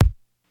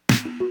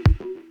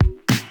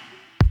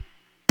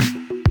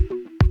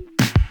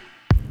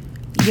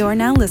You're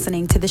now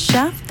listening to The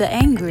Chef, The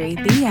Angry,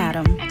 The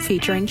Atom,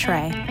 featuring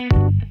Trey.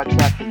 I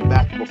trapped in the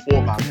back of a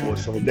 4x4,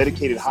 so a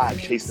dedicated hive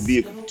chased the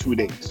vehicle for 2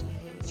 days.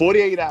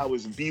 48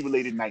 hours of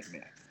bee-related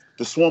nightmare.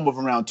 The swarm of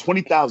around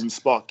 20,000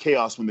 sparked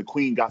chaos when the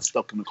queen got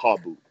stuck in the car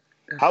boot.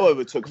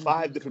 However, it took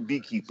 5 different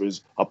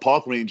beekeepers, a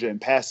park ranger,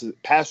 and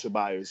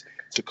passerbyers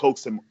to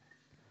coax them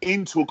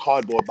into a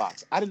cardboard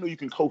box. I didn't know you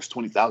can coax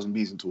 20,000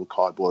 bees into a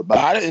cardboard box.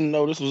 I didn't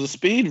know this was a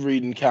speed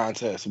reading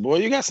contest. Boy,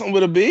 you got something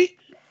with a bee?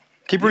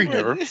 Keep reading,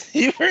 bro.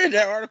 You read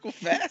that article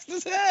fast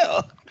as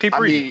hell. Keep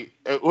reading.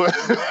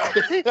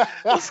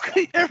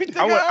 Everything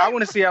I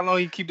want to see how long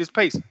you keep this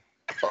pace.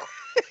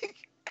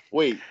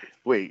 Wait.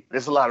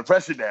 There's a lot of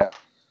pressure now.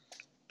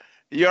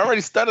 You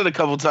already stuttered a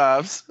couple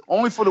times.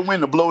 Only for the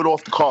wind to blow it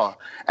off the car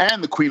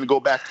and the queen to go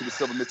back to the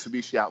silver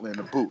Mitsubishi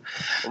Outlander boot.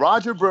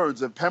 Roger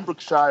Burns of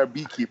Pembrokeshire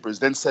Beekeepers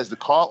then says the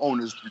car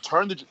owners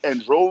returned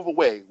and drove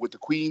away with the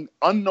queen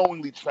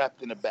unknowingly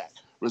trapped in the back,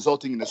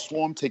 resulting in the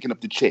swarm taking up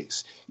the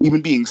chase,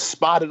 even being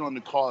spotted on the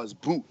car's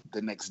boot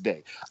the next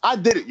day. I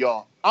did it,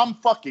 y'all. I'm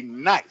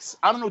fucking nice.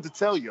 I don't know what to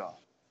tell y'all.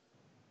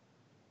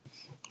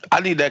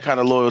 I need that kind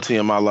of loyalty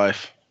in my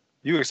life.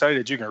 You excited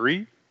that you can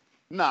read?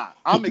 Nah,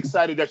 I'm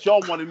excited that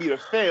y'all wanted me to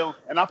fail,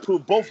 and I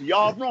proved both of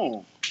y'all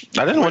wrong.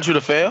 I didn't want you to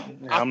fail.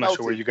 Yeah, I'm not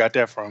sure where you got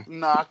that from.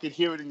 Nah, I could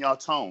hear it in y'all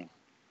tone.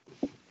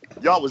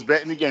 Y'all was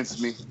betting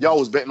against me. Y'all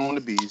was betting on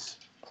the bees.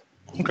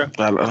 Okay.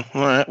 All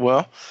right.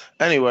 Well,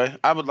 anyway,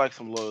 I would like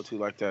some loyalty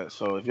like that.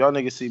 So if y'all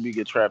niggas see me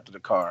get trapped in the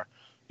car,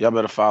 y'all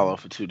better follow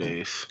for 2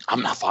 days.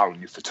 I'm not following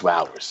you for 2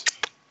 hours.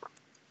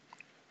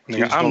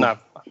 Nigga,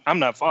 I'm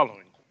not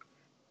following.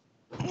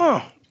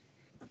 Oh.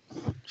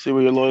 See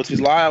where your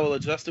loyalties lie. I will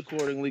adjust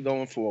accordingly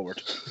going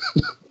forward.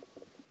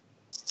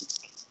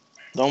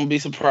 Don't be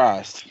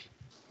surprised.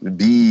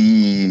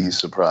 Be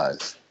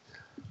surprised.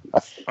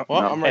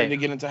 Well, I'm ready to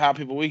get into how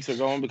people weeks are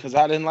going because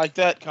I didn't like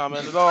that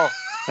comment at all.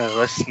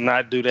 Let's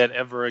not do that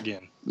ever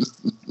again.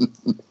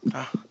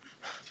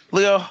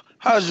 Leo,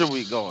 how's your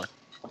week going?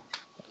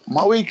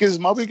 My week is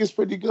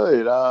pretty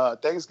good.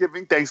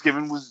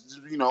 Thanksgiving was,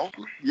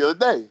 the other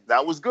day.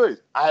 That was good.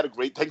 I had a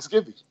great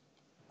Thanksgiving.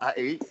 I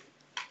ate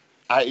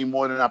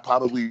more than I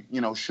probably,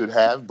 should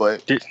have,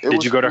 but did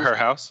you go to her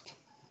house?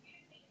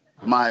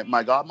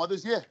 My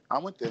godmother's, yeah. I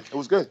went there. It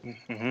was good.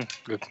 Mm-hmm.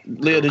 Good.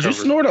 Leo, did you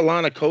snort a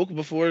line of coke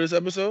before this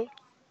episode?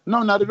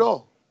 No, not at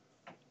all.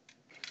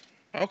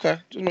 Okay,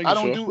 just making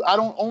sure.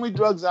 Only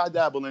drugs I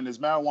dabble in is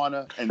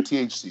marijuana and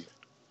THC.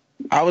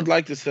 I would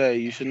like to say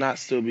you should not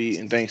still be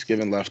eating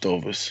Thanksgiving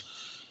leftovers.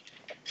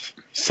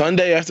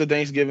 Sunday after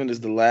Thanksgiving is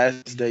the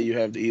last day you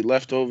have to eat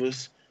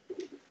leftovers.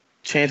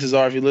 Chances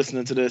are, if you're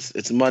listening to this,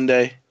 it's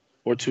Monday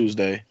or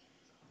Tuesday.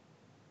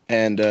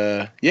 And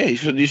you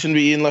shouldn't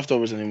be eating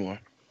leftovers anymore.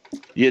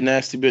 You're a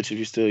nasty bitch if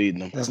you're still eating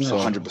them. That's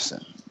not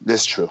 100%.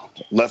 That's true.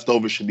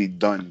 Leftovers should be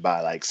done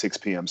by like 6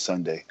 p.m.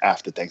 Sunday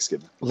after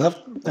Thanksgiving.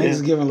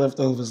 Thanksgiving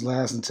leftovers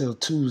last until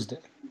Tuesday.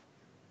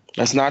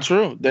 That's not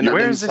true.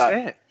 Where is this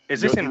at?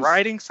 Is this in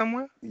writing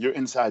somewhere? Your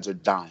insides are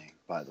dying,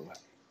 by the way.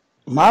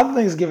 My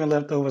Thanksgiving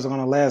leftovers are going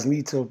to last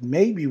me till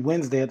maybe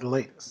Wednesday at the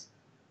latest.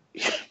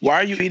 Why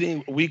are you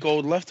eating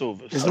week-old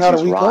leftovers? It's not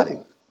a week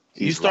old.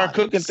 You start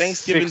cooking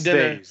Thanksgiving 6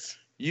 dinner. days.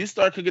 You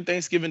start cooking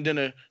Thanksgiving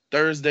dinner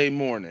Thursday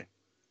morning.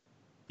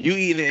 You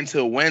eat it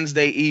until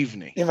Wednesday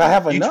evening. If I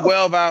have enough.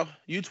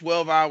 You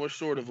 12 hours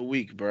short of a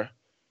week, bruh.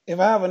 If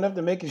I have enough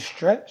to make it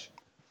stretch,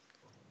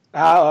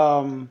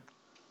 I'll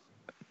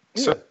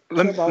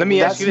let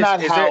me ask you this: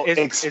 That's not how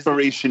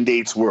expiration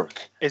dates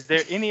work. Is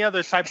there any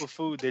other type of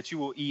food that you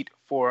will eat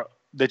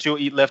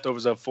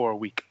leftovers of for a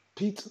week?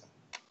 Pizza.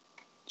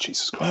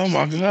 Jesus Christ! Oh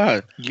my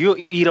God! You'll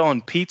eat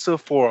on pizza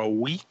for a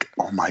week?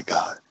 Oh my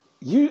God!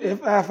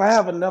 If I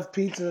have enough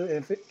pizza,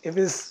 if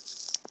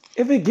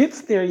it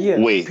gets there, yeah.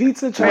 Wait,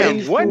 pizza,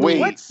 Chinese what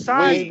food. pizza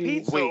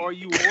are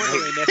you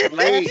ordering that's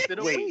lasted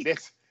a week?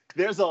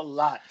 There's a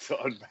lot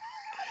to unpack.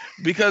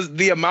 Because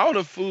the amount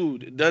of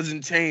food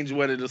doesn't change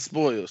when it'll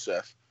spoil,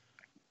 Chef.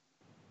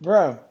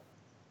 Bro,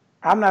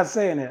 I'm not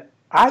saying that.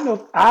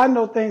 I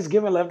know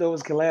Thanksgiving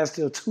leftovers can last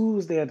till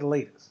Tuesday at the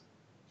latest.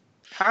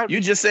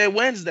 You just said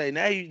Wednesday.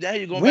 Now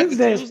you're going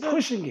Wednesday back to is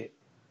pushing it.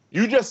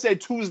 You just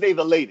said Tuesday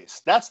the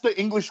latest. That's the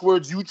English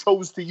words you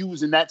chose to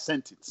use in that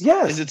sentence.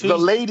 Yes. Is it the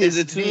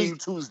latest being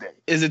Tuesday.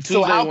 Is it Tuesday?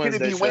 So how Wednesday,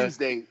 can it be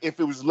Wednesday if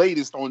it was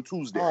latest on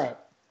Tuesday? All right.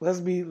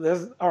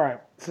 All right.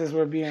 Since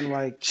we're being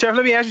like, Chef,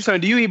 let me ask you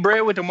something. Do you eat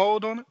bread with the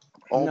mold on it?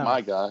 Oh No.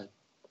 my God.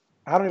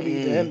 I don't even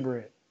eat the end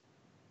bread.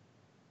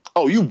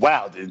 Oh, you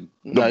wildin'.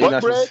 No, The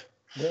butt bread?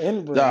 The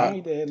end bread. I don't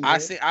eat the end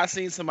bread. I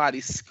seen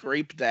somebody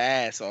scrape the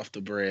ass off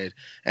the bread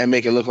and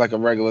make it look like a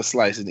regular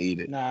slice and eat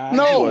it. Nah.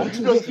 No, you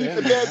just eat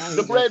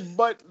the bread,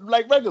 but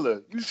like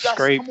regular. You just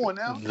Scrape come on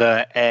now.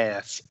 the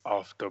ass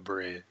off the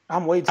bread.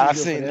 I'm way too good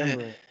for the end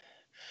bread.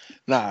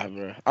 Nah,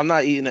 bro. I'm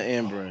not eating the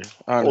end bread.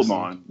 Honestly.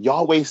 Hold on.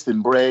 Y'all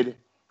wasting bread,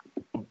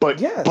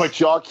 but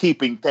y'all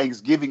keeping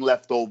Thanksgiving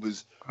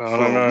leftovers.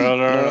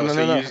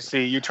 No.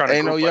 See, you're trying to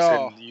Ain't group no us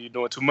y'all. and you're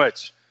doing too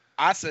much.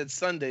 I said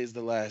Sunday's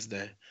the last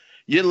day.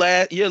 Your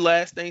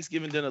last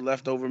Thanksgiving dinner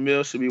leftover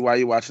meal should be while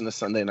you're watching the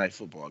Sunday night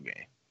football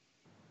game.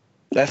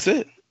 That's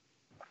it.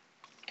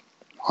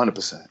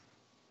 100%.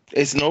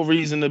 It's no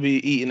reason to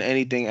be eating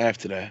anything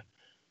after that.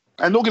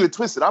 And don't get it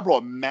twisted. I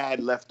brought mad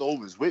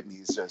leftovers with me.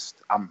 It's just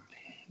I'm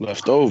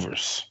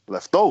Leftovers.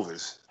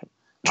 leftovers.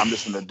 I'm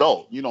just an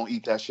adult. You don't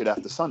eat that shit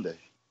after Sunday.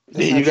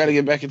 That's Yeah, not you got to true.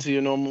 get back into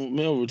your normal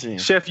meal routine.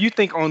 Chef, you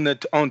think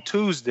on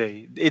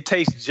Tuesday it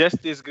tastes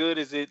just as good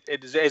as it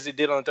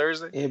did on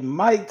Thursday? It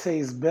might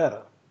taste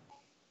better.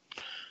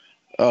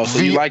 Oh, so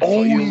The you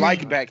only-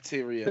 like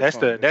bacteria? That's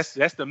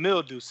fungus. the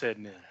mildew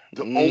setting in.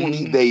 The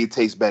only day it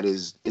tastes better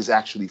is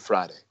actually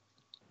Friday.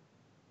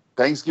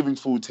 Thanksgiving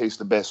food tastes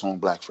the best on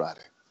Black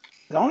Friday.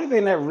 The only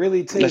thing that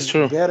really tastes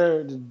true.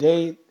 better the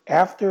day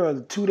after or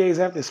the 2 days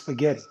after is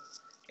spaghetti.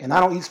 And I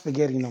don't eat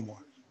spaghetti no more.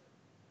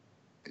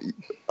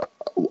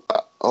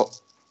 Oh,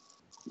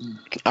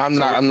 I'm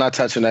not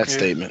touching that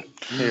statement.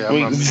 Yeah,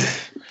 We-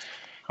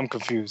 I'm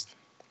confused.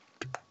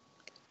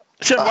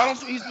 Chef, why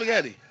don't you eat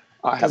spaghetti?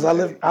 Because I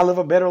live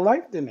a better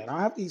life than that. I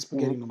don't have to eat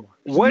spaghetti no more.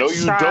 What No, you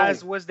size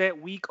don't. was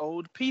that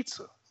week-old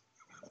pizza?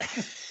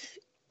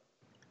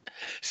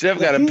 Chef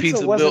The got a pizza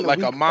pizza wasn't built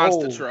like a week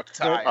monster old. truck But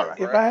tire. All right.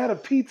 If I had a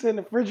pizza in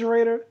the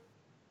refrigerator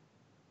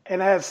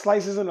and I had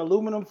slices in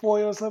aluminum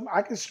foil or something,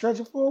 I could stretch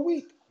it for a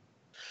week.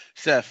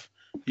 Chef,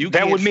 you That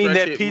can't would mean stretch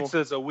that it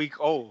pizza's a week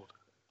old.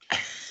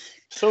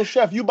 so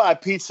Chef, you buy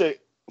pizza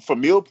for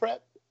meal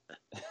prep?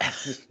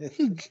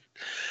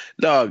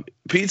 Dog,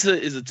 pizza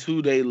is a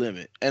 2-day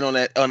limit, and on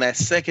that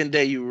second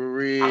day, you I don't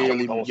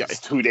really know if it's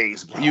 2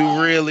 days, bro.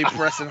 you really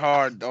pressing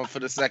hard for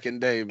the second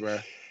day, bro.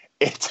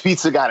 It's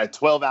pizza got a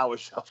 12-hour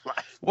shelf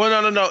life.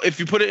 Well, no. If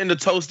you put it in the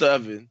toaster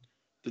oven,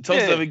 the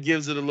toaster Yeah. oven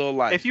gives it a little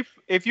life.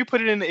 If you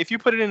put it in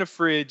the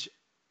fridge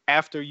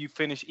after you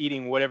finish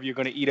eating whatever you're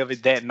going to eat of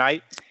it that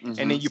night, and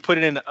then you put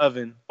it in the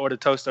oven or the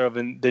toaster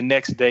oven the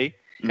next day,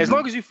 as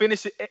long as you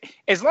finish it,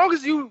 as long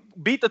as you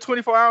beat the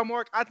 24-hour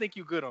mark, I think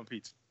you're good on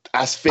pizza.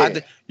 That's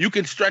fair. You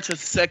can stretch a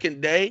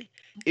second day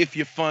if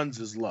your funds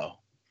is low,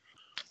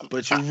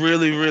 but you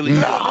really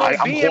Nah,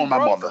 I'm Being calling my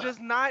broke mother. does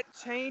not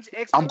change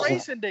I'm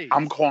expiration days.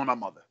 I'm calling my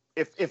mother.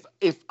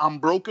 If I'm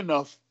broke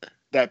enough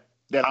that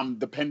I'm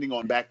depending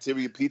on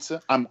bacteria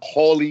pizza, I'm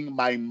calling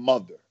my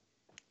mother.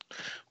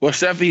 Well,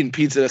 Chef eating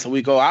pizza that's a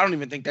week old. I don't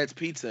even think that's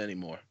pizza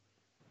anymore.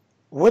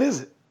 What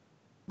is it?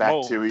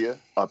 Bacteria,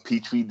 a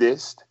petri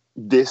dish.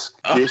 Jesus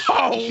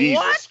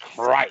what?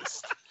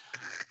 Christ.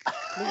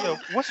 Yo,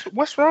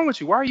 what's wrong with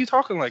you? Why are you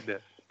talking like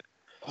that?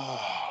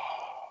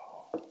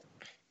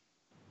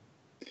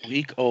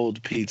 Week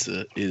old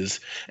pizza is,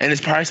 and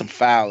it's probably some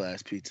foul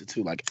ass pizza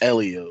too, like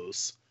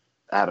Elio's.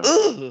 Adam,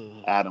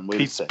 Ugh. Adam,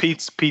 wait a second.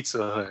 Pizza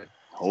Hut.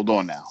 Hold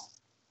on now.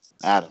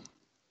 Adam,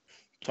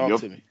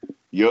 Talk to me.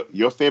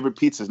 your favorite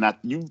pizza is not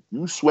you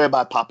swear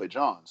by Papa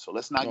John's, so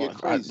let's not get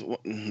crazy.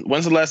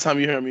 When's the last time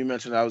you heard me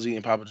mention I was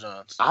eating Papa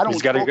John's? I don't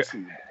He's got a talk good- to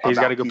you he's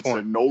got about a good pizza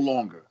point. no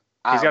longer.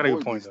 He's I got a good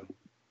avoid point these.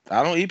 though.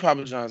 I don't eat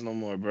Papa John's no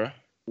more, bro.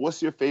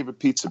 What's your favorite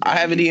pizza? I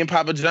haven't Brandon? eaten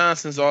Papa John's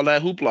since all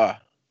that hoopla.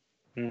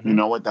 Mm-hmm. You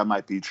know what? That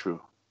might be true.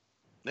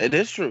 It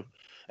is true.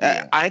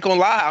 Yeah. I ain't gonna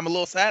lie. I'm a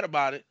little sad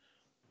about it.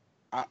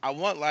 I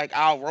want like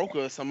Al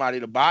Roker or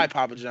somebody to buy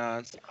Papa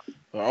John's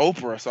or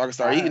Oprah so I can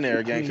start eating there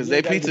again because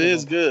their pizza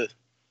is good.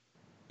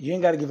 You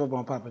ain't got to give up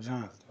on Papa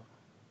John's,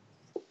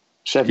 though.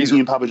 Chef, you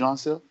eating Papa John's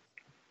still?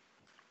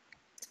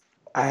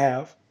 I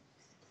have.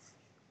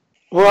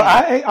 Well,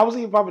 I was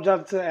eating Papa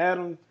John's until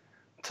Adam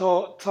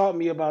taught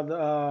me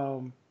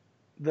about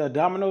the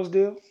Domino's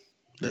deal.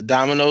 The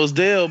Domino's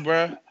deal,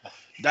 bro.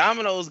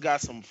 Domino's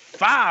got some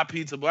fire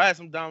pizza, but I had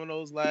some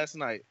Domino's last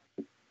night.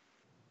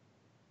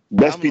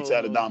 Best Domino's. pizza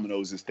out of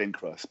Domino's is thin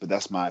crust, but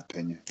that's my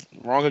opinion.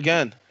 Wrong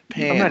again.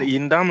 I'm not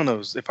eating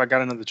Domino's if I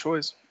got another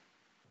choice.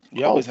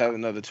 You always have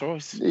another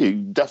choice. Yeah, you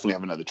definitely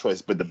have another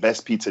choice, but the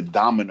best pizza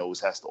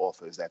Domino's has to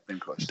offer is that thin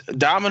crust.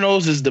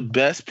 Domino's is the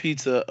best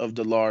pizza of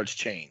the large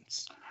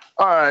chains.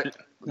 All right.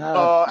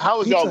 How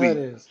was y'all Pizza Hut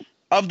week? is.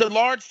 Of the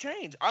large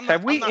chains.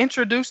 Have we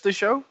introduced the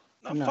show?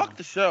 No. Fuck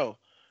the show.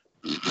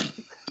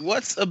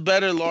 What's a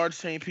better large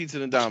chain pizza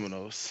than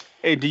Domino's?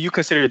 Hey, do you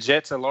consider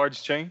Jets a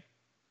large chain?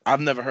 I've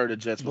never heard of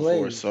Jets before,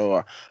 Blaze.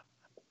 so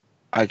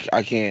I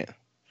can't.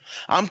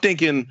 I'm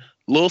thinking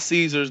Little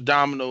Caesars,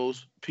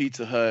 Domino's,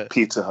 Pizza Hut,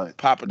 Pizza Hut.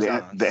 Papa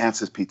John's. The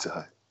answer is Pizza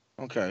Hut.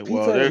 Okay, Pizza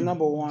well, Hut is they're-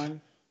 number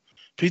one.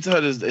 Pizza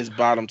Hut is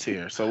bottom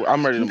tier, so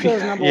I'm ready to Pizza Hut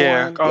is move. number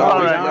Yeah. one. Oh, All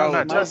Papa right, John's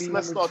not might let's be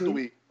start number the two.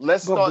 week.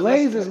 Let's But start.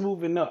 Blaze is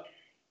moving up.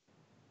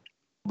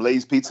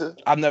 Blaze Pizza.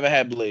 I've never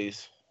had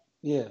Blaze.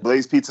 Yeah.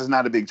 Blaze Pizza is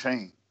not a big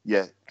chain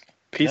yet.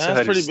 Pizza Yeah,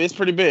 Hut is it's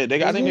pretty big.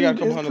 I think they got a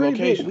couple It's hundred pretty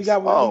big. locations. We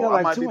got Oh, I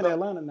like might two be in the-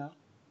 Atlanta now.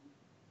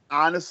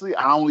 Honestly,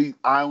 I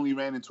only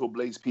ran into a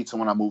Blaze Pizza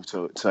when I moved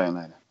to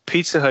Atlanta.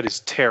 Pizza Hut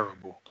is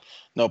terrible.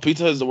 No,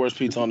 Pizza Hut is the worst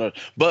pizza on earth.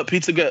 But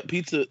Pizza Gut,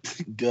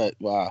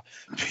 wow.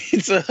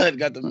 Pizza Hut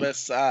got the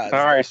best size.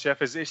 All right,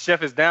 Chef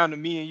is down to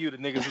me and you, the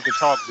niggas who can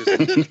talk this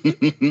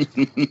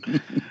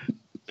week.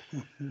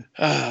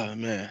 Oh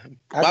man,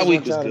 I my just week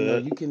want was y'all to know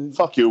good. you can.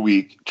 Fuck your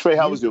week. Trey,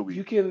 how was your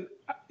You week? can.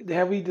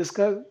 Have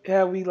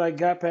we like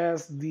got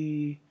past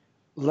the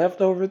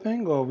leftover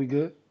thing, or are we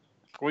good?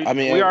 We I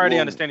mean, already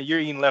well- understand that you're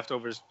eating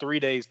leftovers 3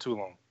 days too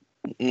long.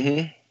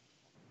 Mm-hmm.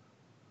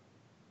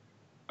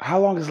 How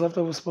long is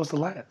leftovers supposed to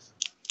last?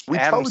 We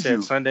Adam told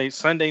said you.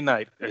 Sunday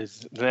night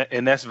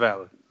and that's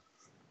valid.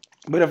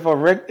 But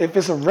if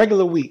it's a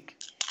regular week,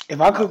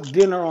 if I cook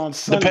dinner on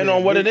Sunday, Depending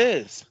on what it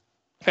is.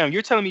 Fam,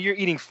 you're telling me you're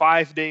eating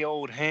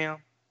 5-day-old ham?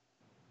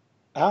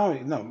 I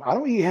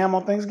don't eat ham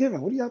on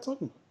Thanksgiving. What are y'all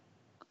talking about?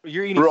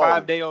 You're eating Bro,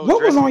 5-day-old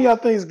What was dressing? on your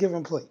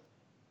Thanksgiving plate?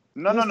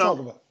 No, Let's talk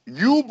no. about it.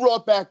 You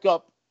brought back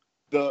up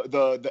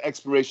the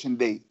expiration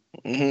date.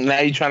 Mm-hmm. Now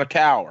you're trying to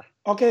cower.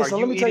 Okay, Are so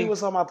you let me tell you eating-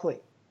 what's on my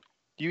plate.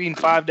 You eating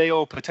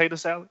 5-day-old potato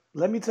salad?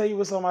 Let me tell you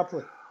what's on my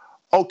plate.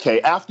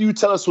 Okay, after you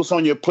tell us what's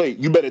on your plate,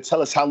 you better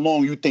tell us how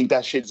long you think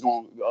that shit's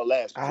going to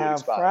last I before it have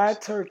expires.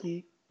 fried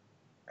turkey.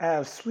 I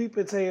have sweet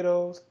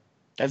potatoes.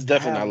 That's I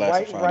definitely have not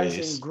lasting white 5 rice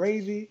days. and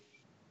gravy,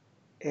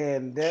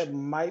 and that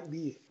might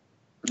be it.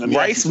 Let me ask you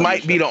Rice something,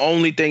 might be Chef. the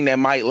only thing that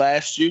might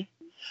last you,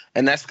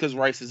 and that's because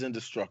rice is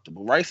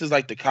indestructible. Rice is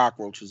like the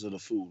cockroaches of the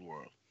food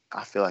world.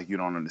 I feel like you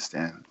don't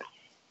understand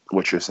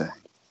what you're saying.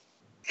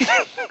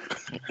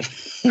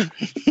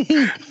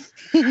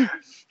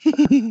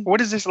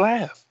 What is this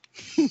laugh?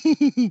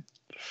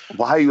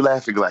 Why are you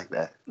laughing like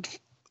that?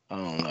 I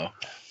don't know.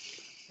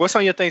 What's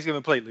on your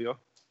Thanksgiving plate, Leo?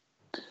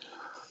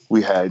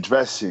 We had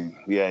dressing.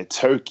 We had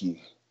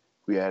turkey.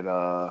 We had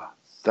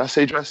did I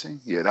say dressing?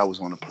 Yeah, that was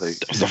on the plate.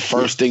 That was the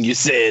first thing you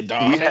said,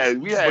 dog. We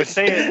had But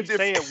say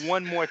it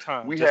one more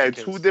time. We just in had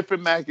case. 2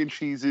 different mac and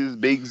cheeses,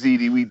 baked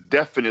ziti. We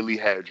definitely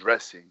had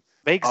dressing.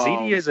 Baked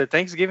ziti is a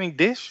Thanksgiving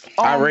dish?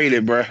 I rate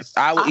it, bro.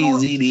 I will I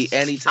don't- eat ziti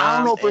anytime, I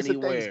don't know if it's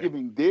anywhere. a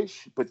Thanksgiving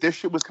dish, but this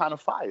shit was kind of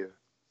fire.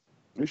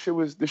 This shit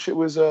was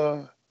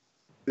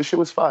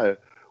fire.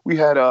 We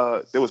had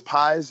there was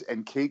pies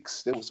and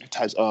cakes. There was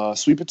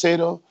sweet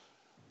potato,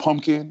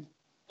 pumpkin.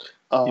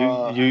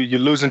 You're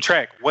losing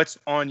track. What's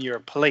on your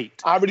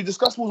plate? I already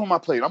discussed what was on my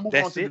plate. I'm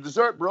moving That's on to it? the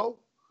dessert, bro.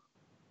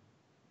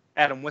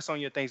 Adam, what's on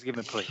your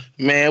Thanksgiving plate?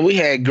 Man, we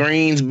had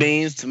greens,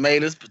 beans,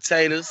 tomatoes,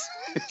 potatoes.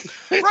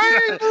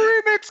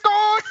 Remix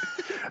God.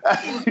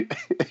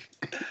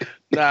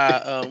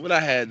 Nah, what I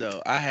had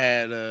though? I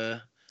had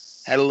a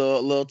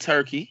little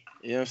turkey.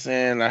 You know what I'm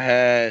saying? I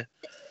had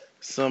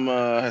some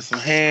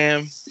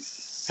ham.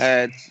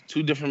 Had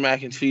 2 different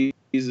mac and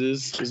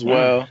cheeses as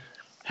well.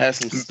 Had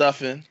some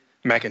stuffing.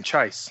 Mac and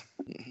cheese.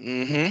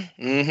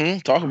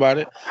 Talk about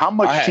it. How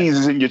much cheese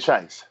is in your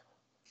chice?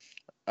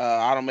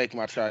 I don't make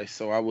my chice,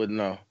 so I wouldn't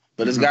know.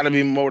 But it's got to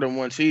be more than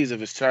one cheese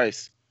if it's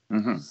chice.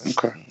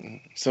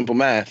 Okay. Simple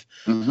math.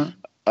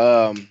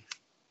 I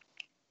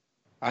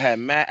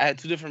had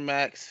 2 different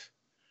macs.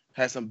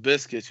 Had some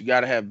biscuits. You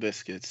gotta have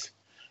biscuits,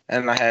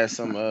 and I had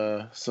some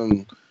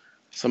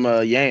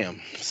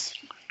yams.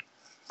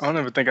 I don't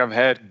ever think I've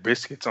had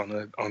biscuits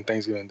on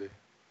Thanksgiving Day.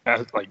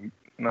 That's like,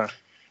 nah.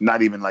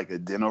 Not even like a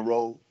dinner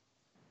roll.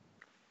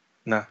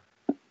 Nah.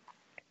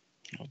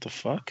 What the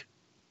fuck?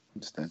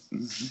 Okay.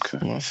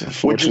 Well, that's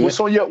unfortunate.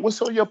 What's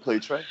on your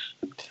plate, Trey?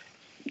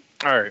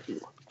 All right.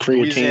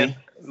 Creatine.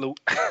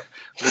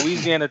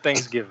 Louisiana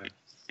Thanksgiving.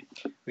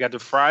 We got the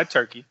fried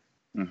turkey.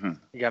 Mm-hmm.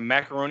 You got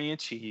macaroni and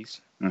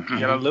cheese. Mm-hmm.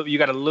 You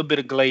got a little bit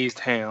of glazed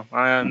ham.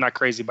 I'm not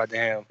crazy about the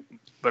ham,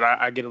 but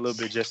I get a little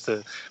bit just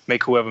to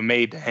make whoever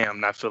made the ham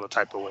not feel a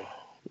type of way.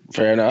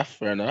 Fair enough.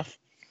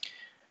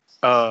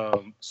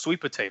 Sweet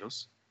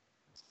potatoes.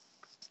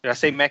 Did I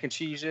say mac and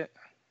cheese yet?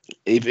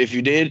 If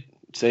you did,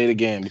 say it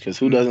again, because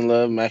who doesn't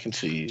love mac and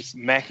cheese?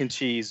 Mac and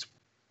cheese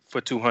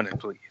for 200,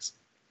 please.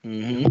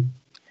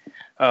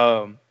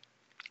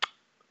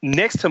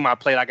 Next to my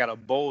plate, I got a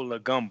bowl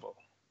of gumbo.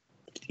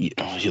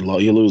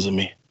 You're losing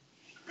me.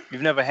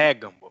 You've never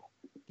had gumbo?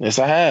 Yes,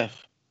 I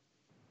have.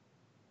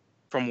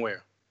 From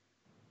where?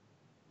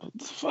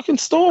 It's a fucking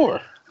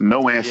store.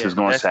 No answer is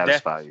going to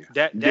satisfy you.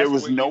 There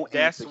was no answer.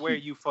 That's where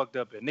you fucked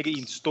up at. Nigga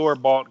eating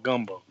store-bought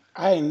gumbo.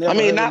 I ain't never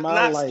heard in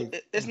my life.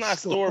 It's not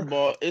store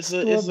bought. It's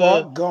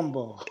store-bought a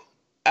gumbo.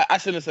 I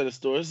shouldn't have said a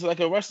store. It's like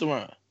a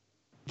restaurant.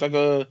 It's like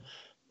a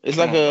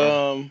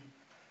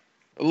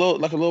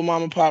little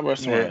mom and pop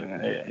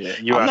restaurant. Yeah.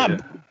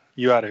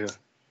 You out of here.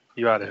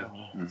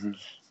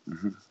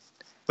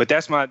 But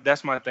that's my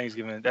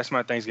Thanksgiving. That's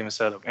my Thanksgiving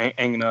setup,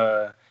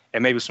 and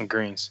maybe some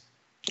greens.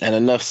 And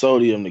enough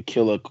sodium to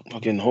kill a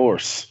fucking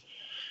horse.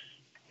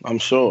 I'm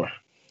sure.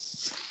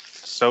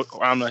 So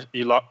I'm not.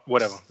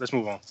 Whatever. Let's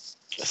move on.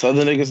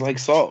 Southern niggas like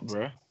salt,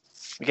 bro.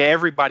 Okay,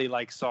 everybody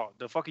likes salt.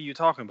 The fuck are you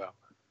talking about?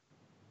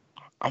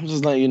 I'm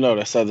just letting you know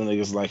that Southern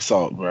niggas like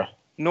salt, bro.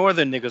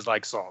 Northern niggas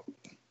like salt.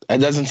 That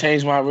doesn't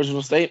change my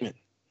original statement.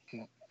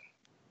 I'm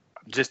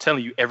just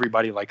telling you,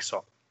 everybody likes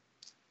salt.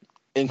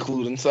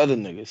 Including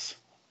Southern niggas.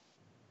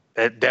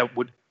 That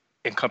would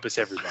encompass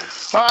everybody.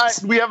 All right,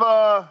 do we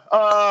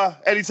have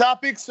any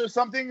topics or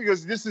something?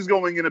 Because this is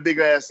going in a big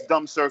ass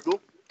dumb circle.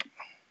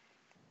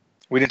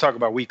 We didn't talk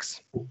about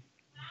weeks.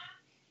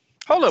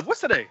 Hold up, what's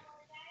today?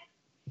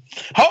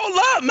 Hold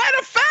up, matter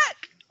of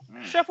fact.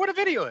 Chef, where the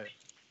video at?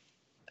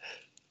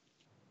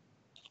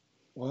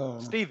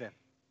 Well, Steven.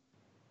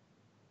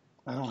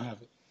 I don't have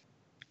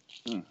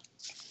it.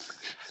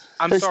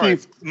 I'm Hey, sorry.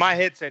 Steve. My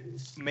headset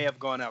may have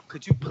gone out.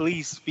 Could you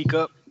please speak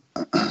up?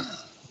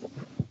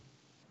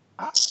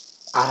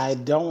 I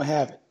don't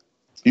have it.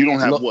 You don't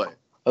have what?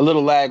 A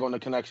little lag on the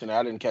connection.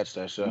 I didn't catch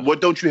that, Chef.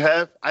 What don't you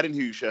have? I didn't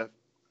hear you, Chef.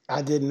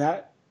 I did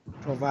not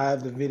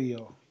provide the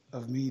video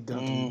of me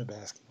dunking the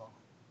basketball.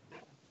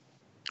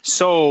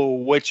 So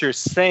what you're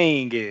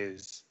saying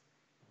is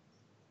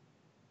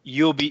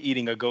you'll be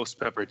eating a ghost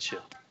pepper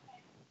chip.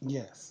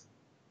 Yes.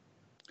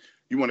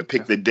 You want to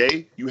pick the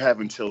day? You have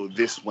until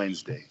this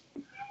Wednesday.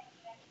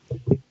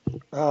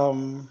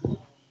 Okay.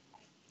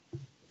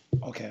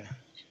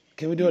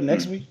 Can we do it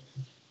next week?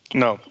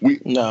 No. We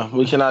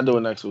cannot do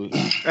it next week.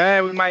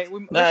 We might.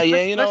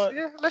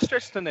 Let's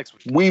stretch to next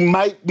week. We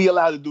might be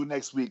allowed to do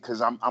next week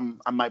because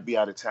I might be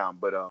out of town.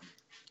 But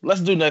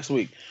let's do next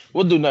week.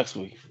 We'll do next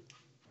week.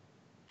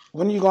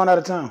 When are you going out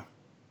of town?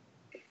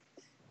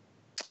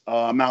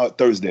 I'm out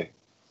Thursday.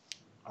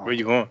 Where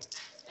you going?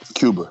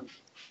 Cuba.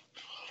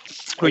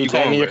 Are you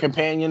taking your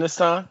companion this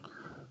time?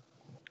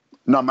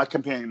 No, my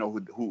companion know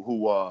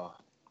who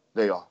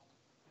they are.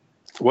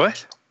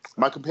 What?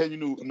 My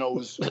companion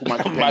knows who my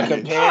companion My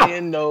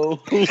companion knows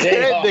who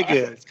they are.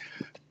 Niggas.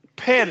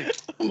 Panic.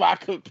 My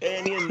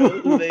companion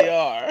knows who they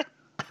are.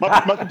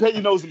 My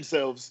companion knows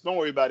themselves. Don't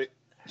worry about it.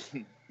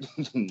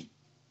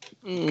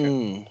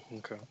 Okay.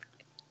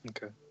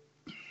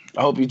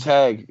 I hope you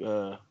tag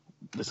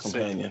this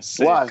companion.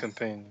 Why?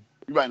 Companion.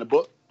 You writing a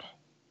book?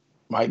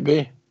 Might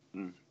be.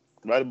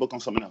 Write a book on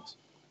something else.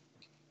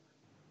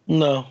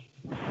 No.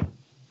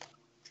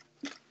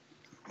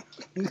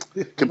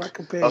 My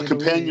A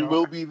companion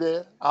will be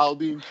there. I'll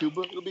be in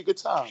Cuba. It'll be a good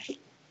time.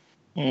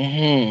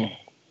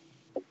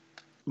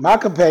 My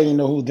companion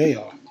know who they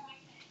are.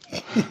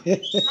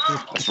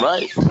 That's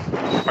right.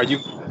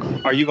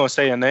 Are you gonna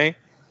say a name?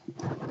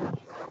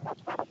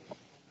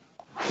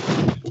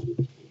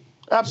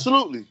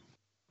 Absolutely.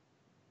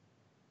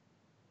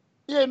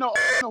 Yeah, no,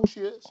 I know who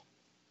she is.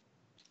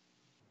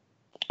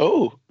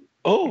 Oh.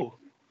 Ooh.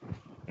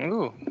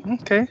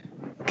 Okay.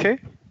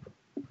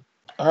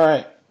 All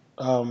right.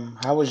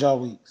 How was y'all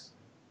weeks?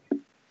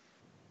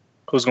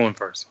 Who's going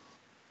first?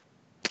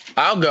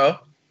 I'll go.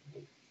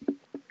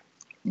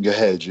 Go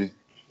ahead, G.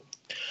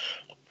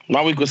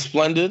 My week was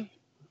splendid.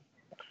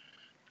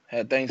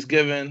 Had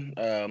Thanksgiving,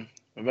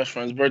 my best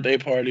friend's birthday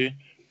party,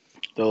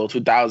 the little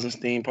 2000s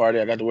theme party.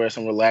 I got to wear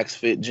some relaxed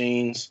fit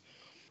jeans,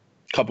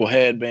 couple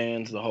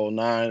headbands, the whole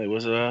nine. It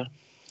was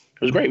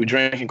great. We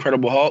drank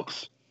Incredible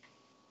Hulks.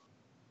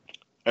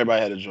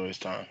 Everybody had a joyous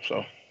time, so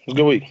it was a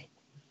good week.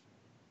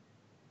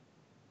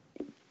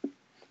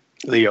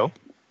 Leo.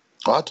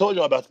 Oh, I told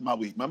you about my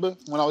week. Remember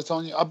when I was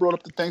telling you? I brought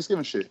up the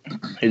Thanksgiving shit.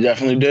 He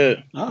definitely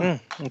did. Oh.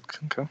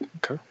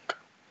 Okay.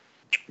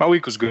 My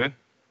week was good.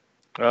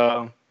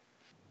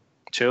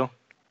 Chill.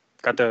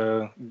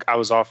 I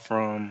was off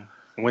from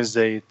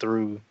Wednesday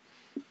through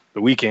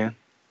the weekend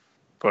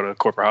for the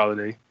corporate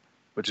holiday,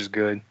 which is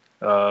good.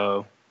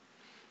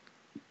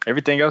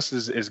 Everything else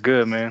is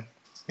good, man.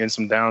 Getting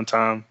some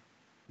downtime,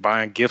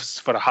 buying gifts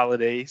for the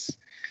holidays.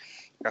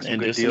 Got some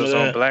good deals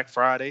on Black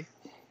Friday.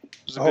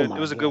 It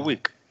was a good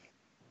week.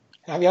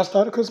 Have y'all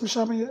started Christmas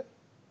shopping yet?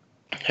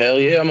 Hell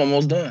yeah, I'm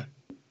almost done.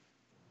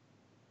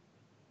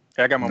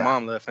 I got my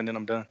mom left, and then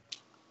I'm done.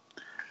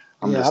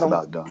 I'm just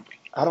about done.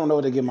 I don't know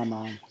what to give my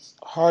mom.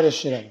 Hard as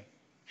shit ever.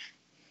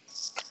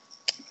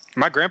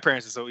 My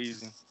grandparents are so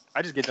easy.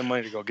 I just get them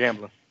money to go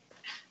gambling.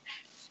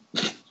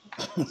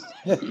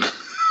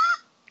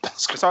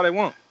 That's all they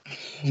want.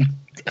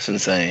 That's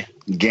insane.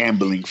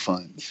 Gambling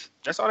funds.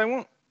 That's all they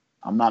want.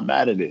 I'm not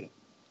mad at it.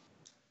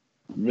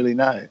 I'm really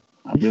not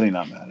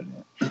mad at it.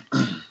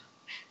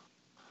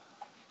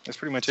 That's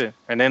pretty much it.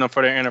 And then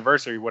for their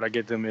anniversary, what I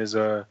get them is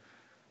I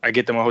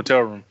get them a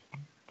hotel room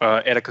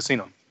at a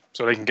casino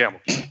so they can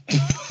gamble.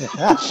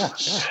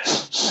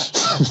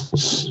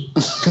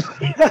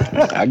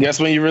 I guess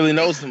when you really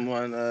know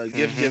someone,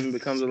 gift giving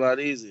becomes a lot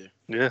easier.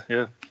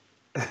 Yeah.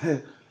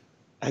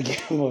 I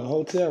give them a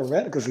hotel room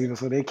at a casino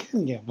so they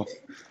can gamble.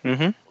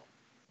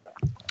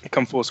 It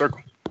come full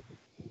circle.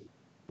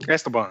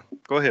 Esteban,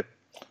 go ahead.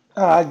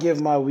 I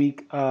give my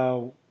week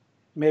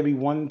maybe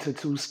 1 to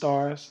 2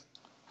 stars.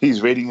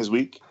 He's rating his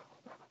week.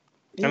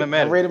 Yeah, I'm not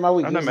mad. I rated my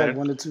week. I'm It not was mad. like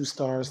 1 to 2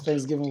 stars.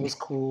 Thanksgiving was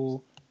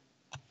cool,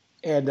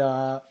 and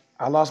I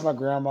lost my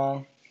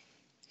grandma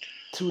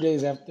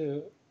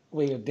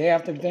a day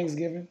after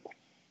Thanksgiving.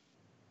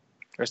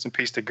 Rest in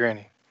peace to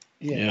Granny.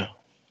 Yeah.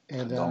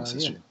 And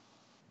Condolences, G.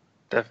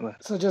 Definitely.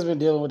 so just been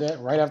dealing with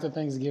that right after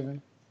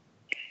Thanksgiving.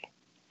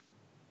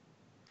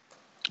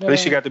 At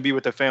least you got to be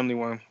with the family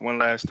one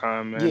last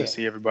time, man, Yeah. to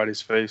see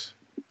everybody's face.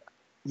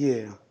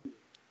 Yeah.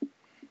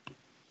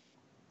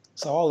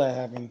 So all that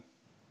happened.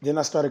 Then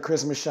I started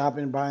Christmas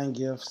shopping, buying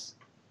gifts,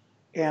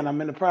 and I'm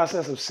in the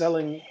process of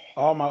selling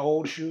all my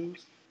old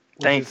shoes.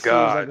 Which Thank seems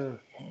God. like a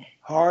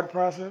hard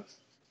process,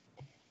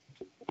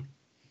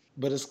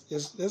 but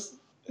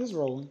it's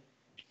rolling.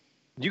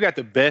 You got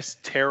the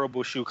best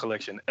terrible shoe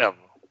collection ever.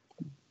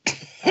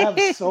 I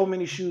have so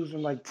many shoes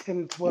from like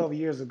 10, 12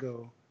 years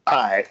ago. All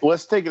right,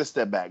 let's take it a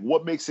step back.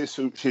 What makes his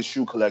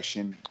shoe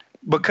collection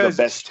Because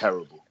the best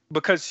terrible?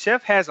 Because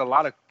Chef has a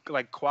lot of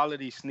like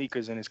quality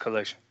sneakers in his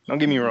collection. Don't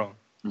get me wrong.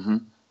 Mm-hmm.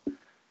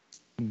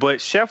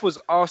 But Chef was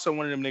also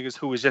one of them niggas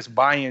who was just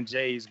buying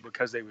J's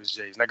because they was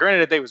J's. Now,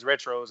 granted that they was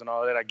retros and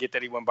all that. I get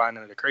that he wasn't buying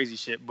none of the crazy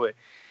shit, but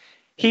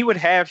he would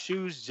have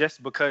shoes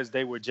just because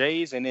they were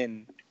J's and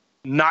then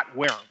not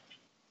wear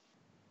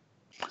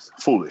them.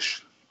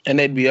 Foolish. And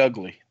they'd be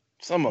ugly.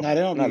 Some of Nah, they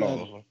them, don't not be all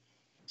ugly. of them.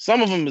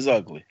 Some of them is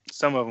ugly.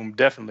 Some of them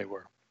definitely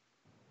were.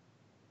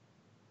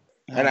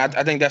 And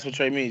I think that's what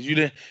Trey means.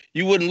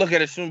 You wouldn't look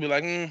at a shoe and be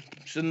like,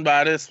 shouldn't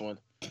buy this one.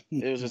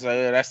 It was just like,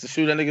 yeah, that's the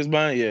shoe that nigga's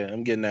buying? Yeah,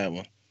 I'm getting that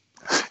one.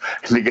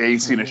 Nigga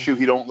ain't seen a shoe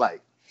he don't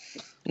like.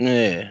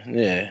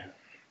 Yeah.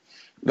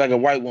 Like a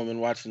white woman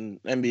watching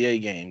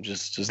NBA game,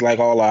 just like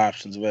all the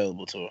options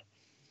available to her.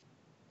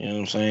 You know what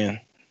I'm saying?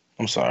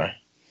 I'm sorry.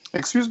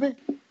 Excuse me?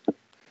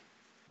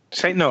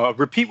 Say no.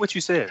 Repeat what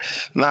you said.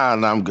 Nah,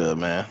 I'm good,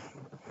 man.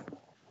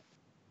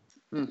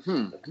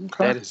 Mm-hmm.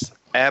 Okay. That is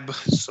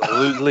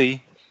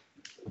absolutely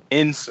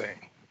insane.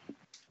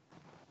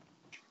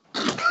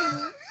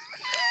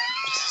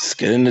 Let's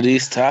get into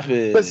these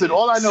topics. Listen,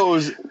 all I know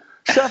is,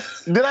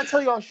 Chef, did I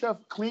tell y'all Chef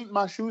cleaned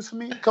my shoes for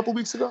me a couple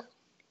weeks ago?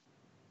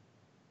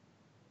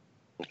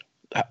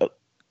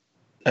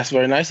 That's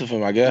very nice of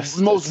him, I guess.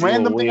 The most That's a little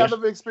random thing weird. I've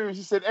ever experienced.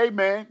 He said, "Hey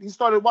man," he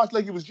started watching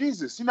like it was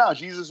Jesus. You know how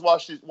Jesus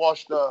washed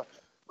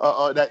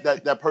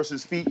that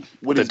person's feet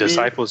with The his beard?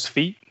 disciples'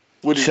 feet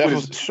With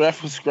his,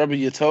 Chef was scrubbing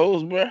your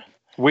toes, bro.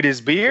 with his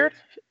beard.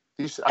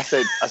 I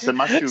said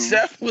my shoes.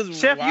 Chef was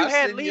Chef, you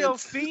had washing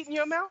Leo's feet in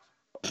your mouth?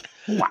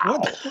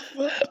 Wow.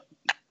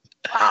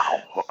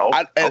 Wow.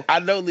 I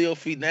know Leo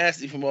feet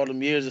nasty from all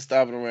them years of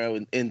stopping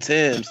around in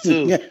Tim's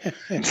too.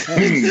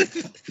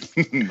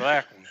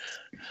 Black one.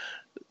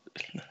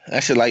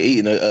 That shit like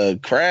eating a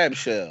crab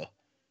shell.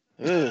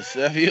 Ugh,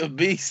 Chef, you a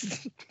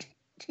beast.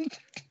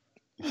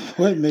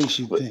 What makes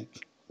you think?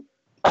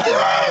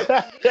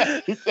 I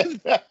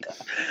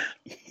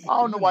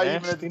don't know why you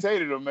even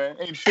entertained him, man.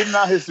 Ain't shit in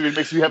our history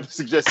makes you have to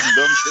suggest some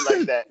dumb shit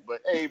like that.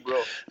 But hey, bro.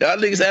 Y'all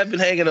niggas have been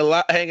hanging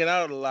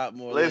out a lot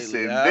more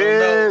Listen, lately. I don't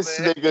know, this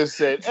man. nigga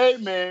said, "Hey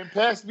man,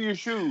 pass me your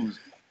shoes,"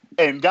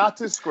 and got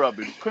to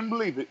scrubbing. Couldn't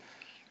believe it.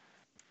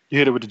 You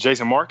hit it with the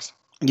Jason Marks?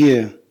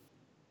 Yeah.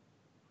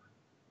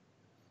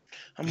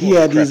 I'm He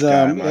more of had a prep these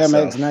guy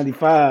myself.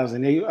 MX95s,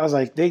 and I was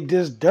like, they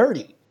just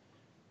dirty.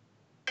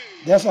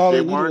 That's all They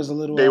they needed was a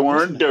little. They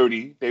weren't loosening.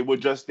 dirty.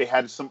 They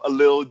had a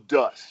little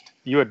dust.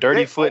 You a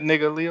dirty They- foot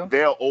nigga, Leo?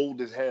 They're old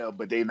as hell,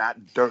 but they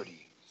not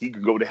dirty. He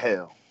could go to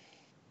hell.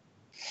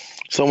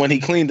 So when he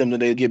cleaned them, did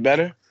they get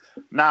better?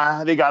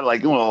 Nah, they got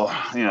like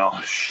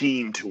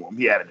sheen to them.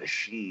 He added a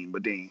sheen,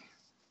 but they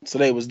So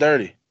they was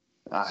dirty.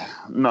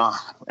 nah.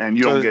 And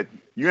you So-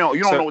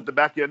 don't so- know what the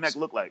back of your neck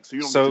look like, so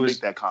you don't so get to it's-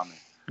 make that comment.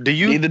 Do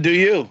you? Neither do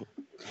you.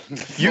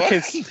 You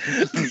What?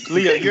 can,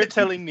 Leo. You're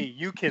telling me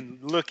you can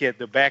look at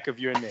the back of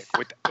your neck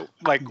with,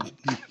 like,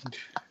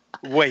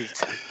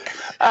 wait,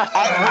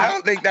 I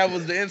don't think that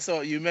was the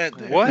insult you meant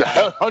there. what?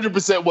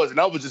 100% wasn't.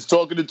 I was just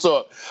talking to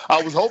talk.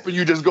 I was hoping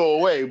you just go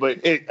away, but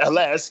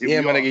alas, here Yeah,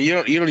 we my are. nigga,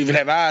 you don't even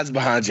have eyes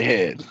behind your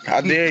head.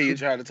 How dare you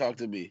try to talk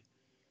to me?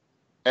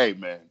 Hey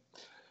man,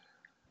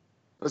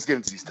 let's get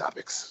into these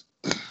topics.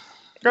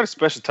 Got a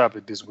special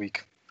topic this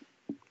week.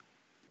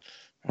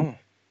 It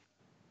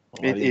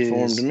Nobody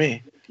informed is-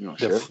 me. You know,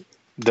 The, Chef,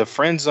 the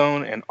friend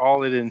zone and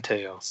all it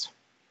entails.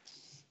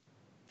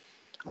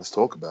 let's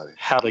talk about it.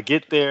 How to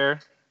get there,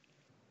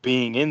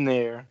 being in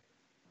there,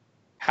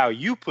 how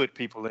you put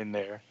people in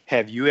there,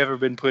 have you ever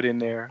been put in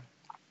there,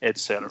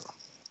 etc.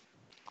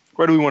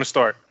 Where do we want to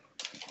start?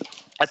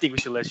 I think we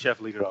should let Chef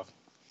lead it off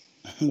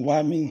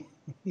Why me?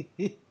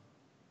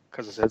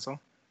 because I said so.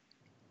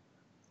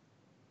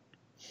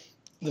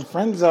 The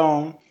friend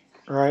zone,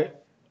 right?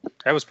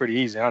 That was pretty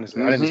easy,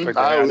 honestly. I didn't expect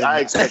that. I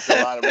expected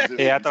a lot of resistance.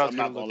 Yeah, I thought I was I'm getting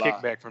a not little gonna lie.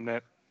 kickback from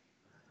that.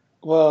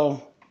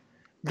 Well,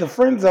 the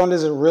friend zone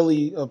isn't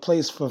really a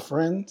place for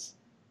friends.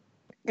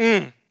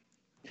 You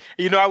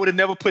know, I would have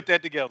never put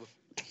that together.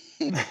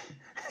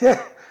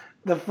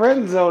 The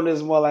friend zone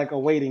is more like a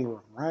waiting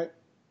room, right?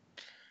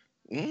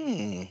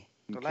 Mm.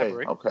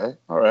 Elaborate. Okay.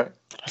 All right.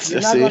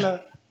 You're not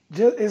gonna.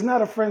 It's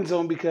not a friend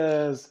zone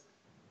because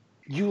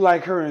you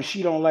like her and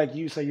she don't like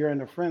you, so you're in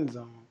the friend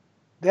zone.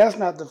 That's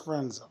not the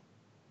friend zone.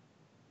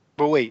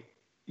 But wait,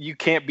 you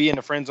can't be in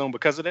the friend zone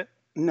because of that?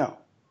 No,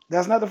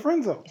 that's not the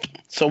friend zone.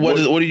 So what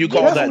do you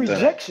call That's that then?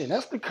 rejection.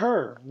 That's the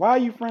curve. Why are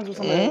you friends with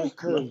somebody that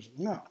curves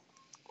you? No.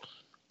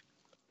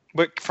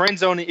 But friend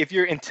zoning, if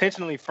you're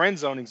intentionally friend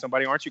zoning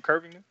somebody, aren't you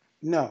curving them?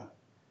 No.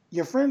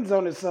 Your friend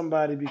zone is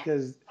somebody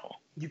because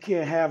you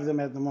can't have them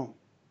at the moment.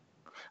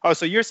 Oh,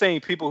 so you're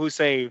saying people who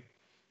say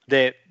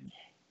that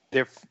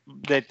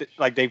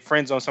they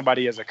friend zone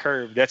somebody as a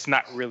curve, that's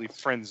not really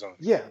friend zone.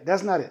 Yeah,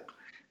 that's not it.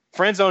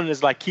 Friend zone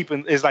is like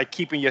keeping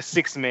your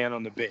sixth man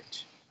on the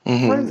bench.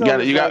 Mhm. Friend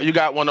zone is You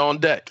got one on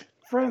deck.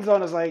 Friend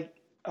zone is like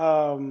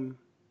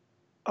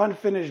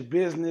unfinished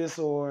business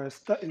or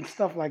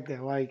stuff like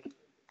that. Like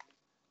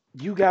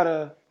you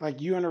gotta,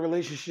 like you in a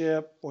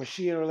relationship or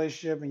she in a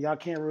relationship and y'all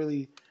can't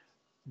really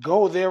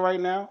go there right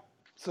now.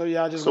 So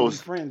y'all just So gonna be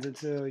it's- friends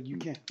until you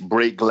can.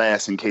 Break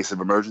glass in case of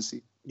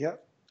emergency.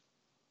 Yep.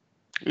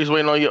 You're just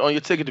waiting on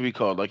your ticket to be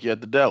called, like you're at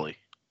the deli.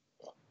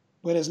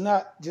 But it's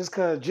not just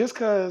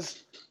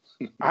cause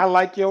I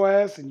like your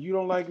ass and you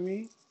don't like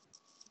me.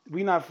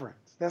 We not friends.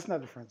 That's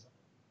not the friend zone.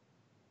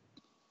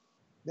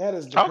 That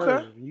is the Okay.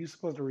 curve, and you're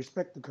supposed to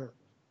respect the curve.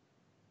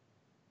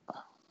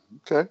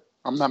 Okay.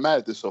 I'm not mad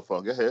at this so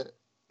far. Go ahead.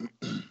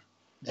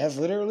 That's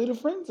literally the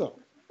friend zone.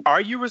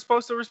 Are you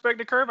supposed to respect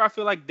the curve? I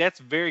feel like that's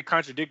very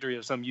contradictory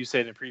of something you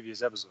said in a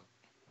previous episode.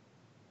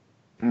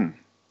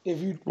 If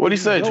you What'd he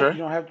if say, you don't, Trey? you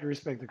don't have to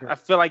respect the I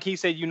curve. feel like he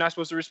said you're not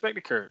supposed to respect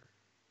the curve.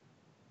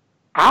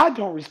 I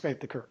don't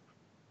respect the curve.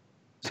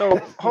 So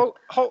hold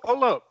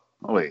up.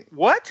 Oh, wait.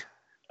 What?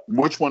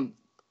 Which one?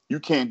 You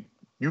can't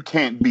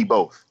be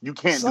both. You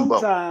can't do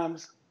both.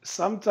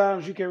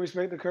 Sometimes you can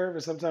respect the curve,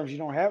 and sometimes you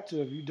don't have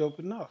to if you dope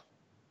enough.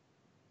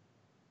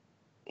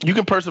 You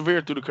can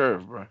persevere through the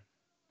curve, bro.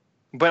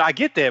 But I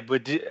get that.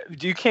 But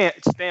you can't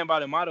stand by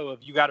the motto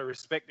of you got to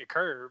respect the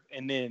curve,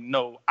 and then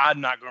no, I'm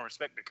not going to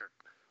respect the curve.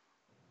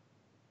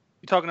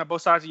 You're talking on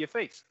both sides of your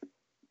face.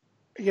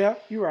 Yeah,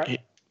 you're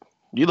right.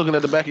 You're looking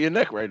at the back of your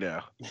neck right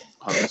now.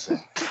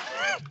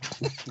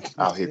 100%.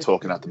 Out here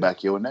talking out the back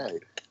of your neck.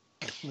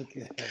 Look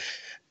at that.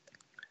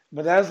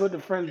 But that's what the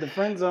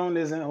friend zone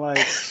isn't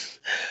like.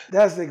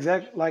 That's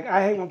exact. Like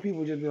I hate when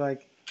people just be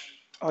like,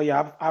 "Oh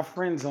yeah, I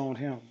friend zoned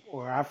him,"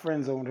 or "I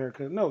friend zoned her."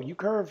 Because no, you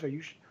curved her.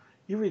 You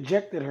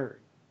rejected her.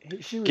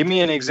 Give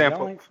me an rejected you. example.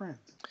 Y'all ain't friends.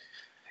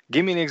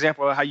 Give me an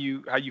example of how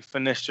you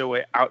finessed your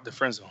way out the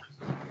friend zone.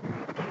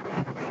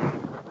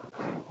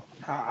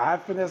 How I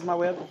finesse my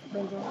way out the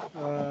friend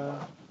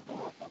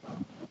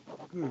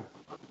zone.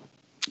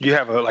 You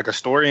have a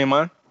story in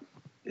mind?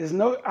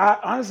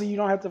 Honestly, you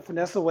don't have to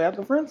finesse the way out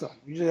the friend zone.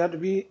 You just have to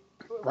be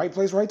right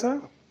place, right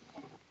time.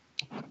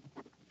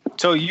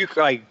 So you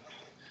like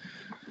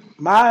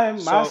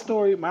my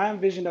story, my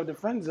envision of the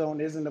friend zone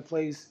isn't a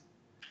place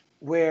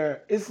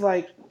where it's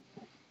like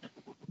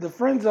the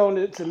friend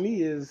zone to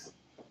me is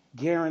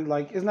guaranteed.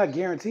 Like it's not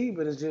guaranteed,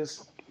 but it's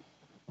just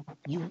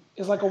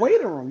it's like a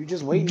waiting room. You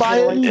just waiting for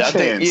By the right any time.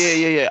 chance,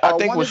 Yeah. I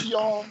think one of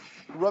y'all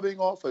rubbing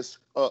off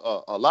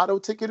a lotto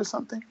ticket or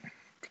something?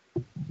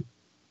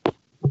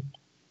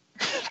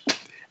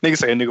 nigga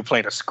say a nigga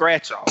playing a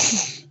scratch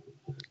off.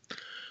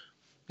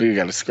 you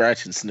got a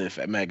scratch and sniff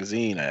at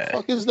magazine ad.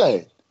 Fuck is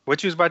that?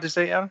 What you was about to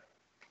say, Adam?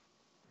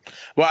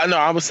 Well, no,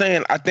 I was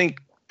saying I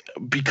think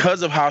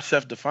because of how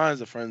Chef defines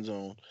the friend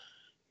zone,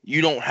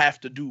 you don't have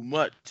to do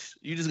much.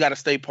 You just got to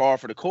stay par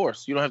for the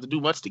course. You don't have to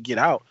do much to get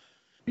out.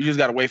 You just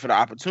got to wait for the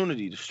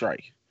opportunity to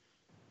strike.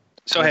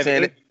 So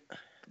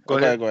Go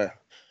ahead.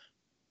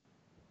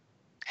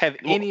 Have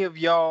any of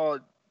y'all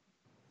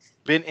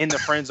been in the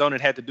friend zone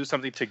and had to do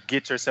something to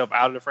get yourself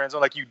out of the friend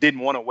zone? Like you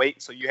didn't want to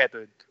wait, so you had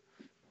to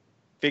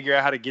figure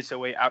out how to get your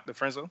way out the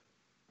friend zone?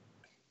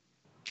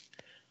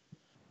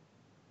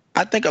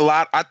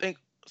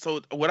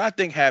 So. What I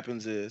think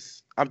happens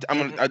is,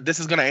 this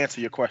is gonna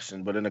answer your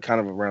question, but in a kind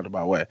of a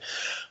roundabout way.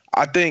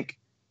 I think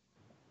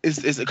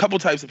it's a couple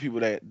types of people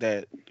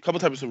that couple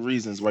types of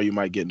reasons why you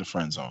might get in the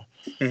friend zone.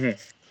 Mm-hmm.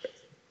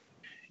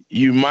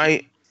 You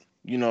might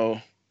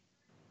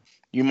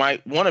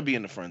want to be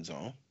in the friend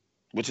zone,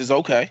 which is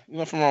okay.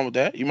 Nothing wrong with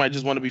that. You might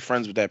just want to be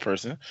friends with that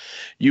person.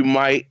 You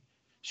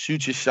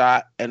shoot your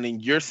shot, and then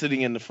you're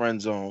sitting in the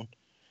friend zone.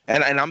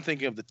 And I'm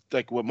thinking of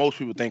what most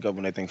people think of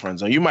when they think friend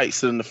zone. You might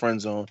sit in the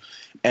friend zone,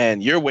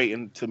 and you're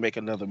waiting to make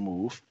another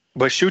move.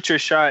 But shoot your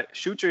shot,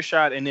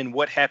 and then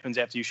what happens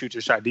after you shoot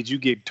your shot? Did you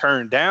get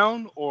turned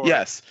down, or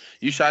yes,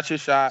 you shot your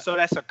shot? So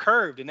that's a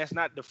curve, and that's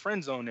not the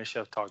friend zone that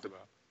Chef talked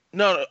about.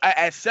 No,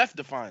 as Chef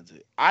defines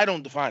it, I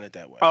don't define it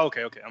that way. Oh,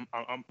 okay.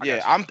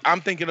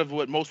 I'm thinking of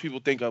what most people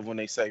think of when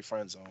they say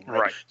friend zone.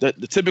 Right.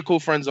 The typical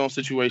friend zone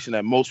situation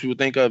that most people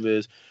think of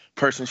is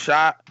person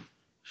shot.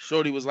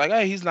 Shorty was like,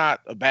 "Hey, he's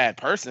not a bad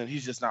person.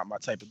 He's just not my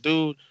type of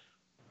dude."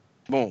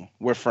 Boom,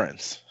 we're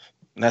friends,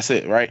 and that's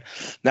it, right?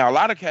 Now, a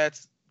lot of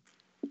cats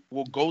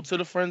will go to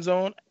the friend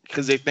zone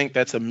because they think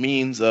that's a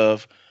means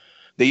of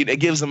it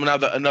gives them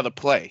another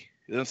play.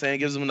 You know what I'm saying? It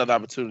gives them another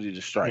opportunity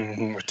to strike.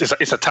 Mm-hmm.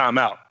 It's a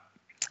timeout.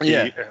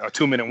 Yeah, a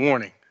 2-minute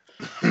warning.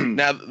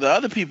 Now, the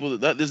other people,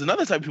 there's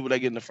another type of people that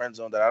get in the friend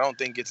zone that I don't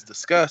think gets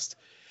discussed.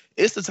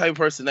 It's the type of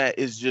person that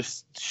is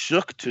just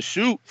shook to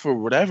shoot for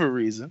whatever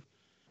reason,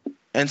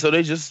 and so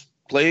they just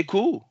play it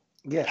cool.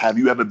 Yeah. Have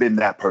you ever been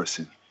that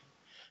person?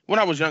 When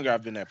I was younger,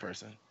 I've been that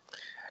person.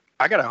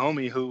 I got a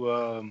homie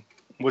who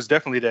was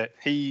definitely that.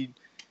 He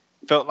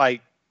felt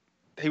like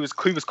he was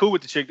cool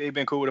with the chick. They'd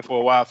been cool with her for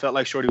a while. Felt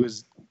like Shorty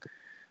was,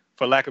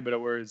 for lack of better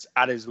words,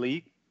 out of his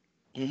league.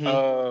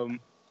 Mm-hmm.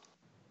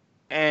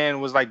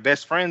 And was like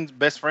best friends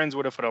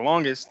with her for the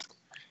longest.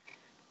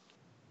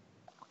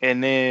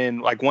 And then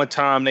like one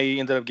time they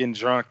ended up getting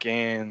drunk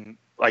and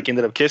like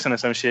ended up kissing or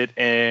some shit.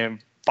 And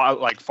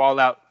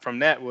fallout from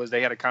that was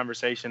they had a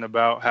conversation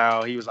about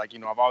how he was like,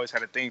 I've always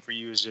had a thing for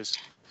you. It's just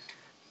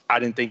I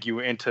didn't think you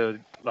were into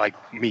like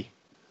me,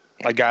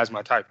 like guys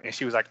my type. And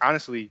she was like,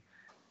 honestly,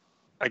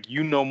 like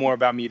you know more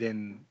about me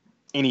than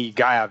any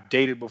guy I've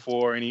dated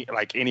before, any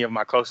of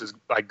my closest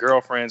like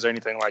girlfriends or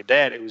anything like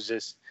that. It was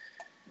just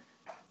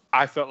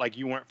I felt like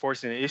you weren't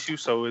forcing an issue,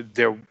 so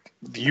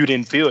you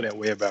didn't feel that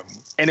way about me.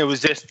 And it was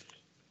just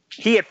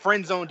he had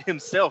friend zoned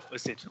himself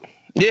essentially.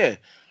 Yeah,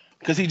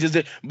 because he just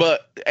did.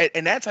 But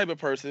and that type of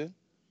person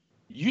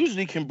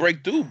usually can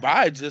break through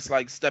by just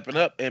like stepping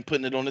up and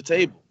putting it on the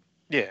table.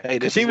 Yeah. Hey,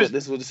 this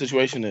is what the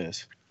situation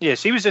is. Yeah,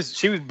 she was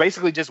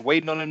basically just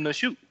waiting on him to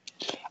shoot.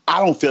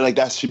 I don't feel like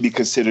that should be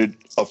considered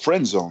a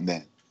friend zone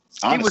then.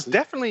 Honestly. He was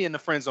definitely in the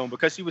friend zone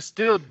because she was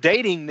still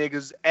dating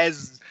niggas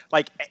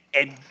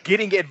and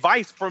getting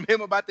advice from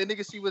him about the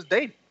niggas she was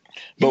dating.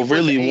 But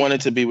really wanted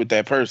to be with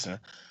that person.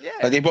 Yeah.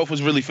 Like they both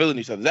was really feeling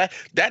each other.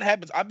 That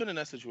happens. I've been in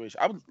that situation.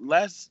 I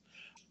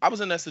was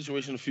in that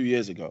situation a few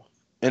years ago.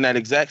 In that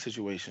exact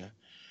situation.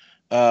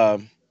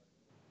 And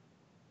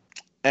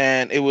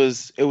it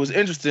was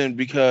interesting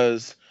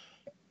because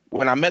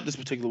when I met this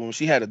particular woman,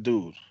 she had a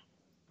dude.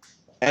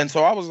 And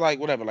so I was like,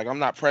 whatever, like I'm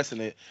not pressing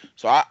it.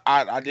 So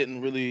I didn't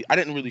really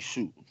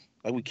shoot.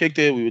 Like we kicked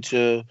it, we would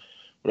chill,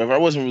 whatever. I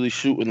wasn't really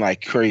shooting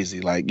like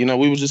crazy. Like, we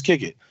would just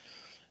kick it.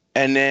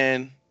 And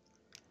then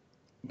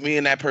me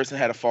and that person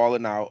had a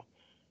falling out.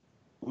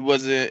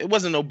 It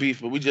wasn't no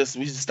beef, but we just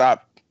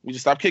stopped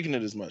kicking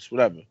it as much,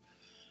 whatever.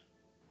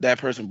 That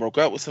person broke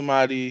up with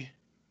somebody,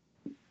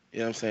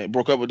 what I'm saying?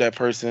 Broke up with that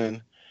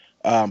person.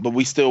 But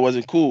we still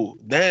wasn't cool.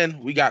 Then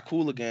we got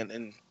cool again,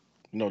 and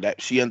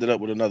that she ended up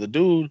with another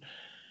dude.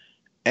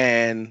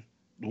 And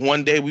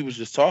one day we was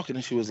just talking,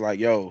 and she was like,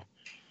 "Yo,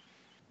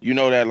 you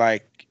know that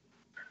like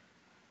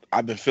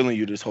I've been feeling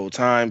you this whole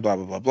time, blah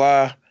blah blah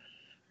blah."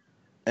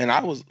 And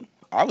I was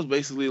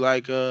basically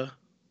like, I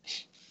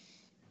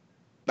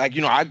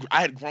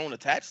had grown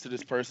attached to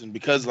this person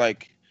because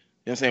like,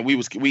 what I'm saying,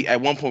 we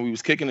at one point we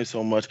was kicking it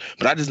so much,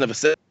 but I just never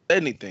said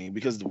anything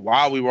because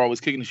while we were always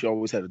kicking it, she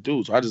always had a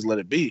dude, so I just let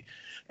it be.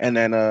 And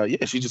then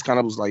she just kind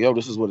of was like, "Yo,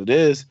 this is what it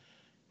is,"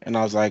 and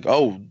I was like,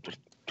 "Oh,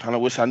 kind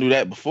of wish I knew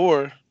that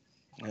before,"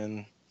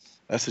 and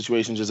that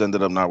situation just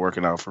ended up not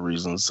working out for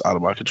reasons out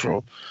of my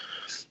control.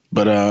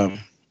 But I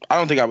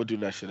don't think I would do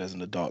that shit as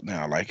an adult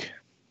now. Like,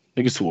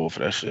 niggas too old for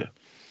that shit.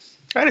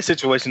 I had a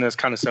situation that's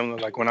kind of similar.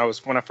 Like when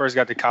I first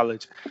got to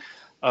college,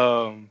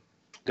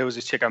 there was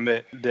this chick I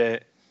met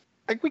that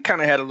like we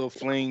kind of had a little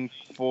fling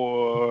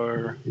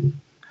for.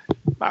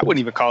 I wouldn't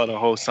even call it a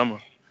whole summer,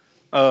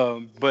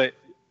 but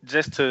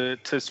just to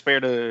spare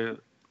to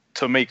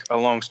make a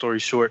long story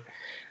short,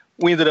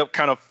 we ended up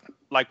kind of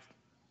like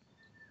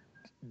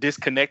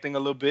disconnecting a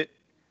little bit,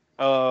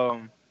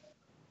 and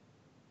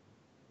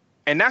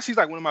now she's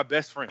like one of my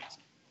best friends,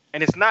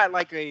 and it's not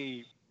like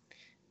I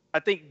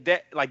think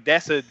that like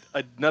that's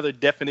another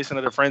definition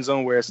of the friend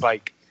zone where it's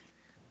like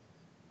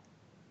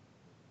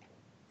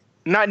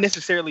not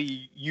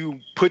necessarily you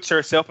put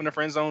yourself in the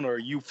friend zone or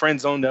you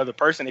friend zone the other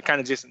person. It kind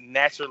of just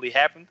naturally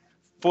happened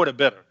for the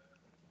better.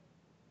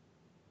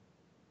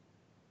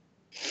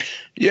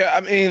 Yeah, I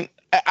mean,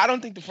 I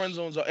don't think the friend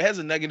zone it has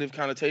a negative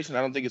connotation.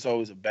 I don't think it's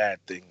always a bad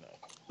thing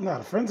though. No,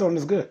 the friend zone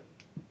is good.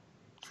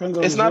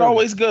 It's not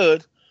always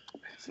good.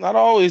 It's not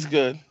always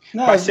good.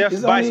 No, by it's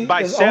chef's only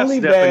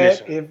definition.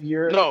 bad if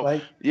you're It's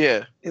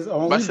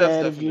only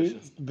bad if you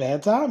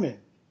bad timing.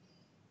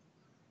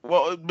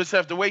 Well, but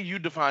Chef, the way you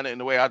define it and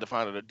the way I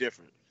define it are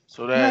different.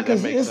 So that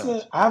makes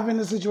sense. I've been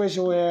in a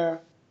situation where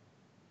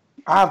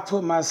I've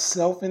put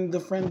myself in the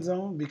friend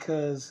zone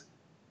because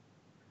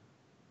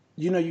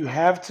you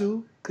have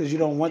to because you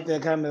don't want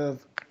that kind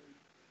of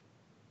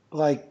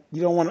like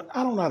you don't want.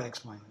 I don't know how to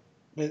explain it.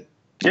 But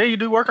yeah, you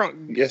do work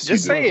on. Yes,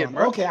 just say it,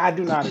 bro. Okay, I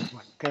do not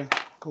explain. Okay,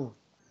 cool.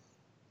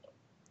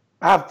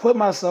 I've put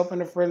myself in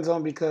the friend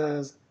zone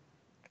because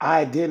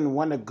I didn't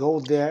want to go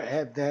there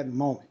at that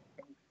moment.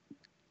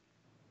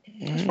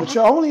 But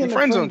you're only in the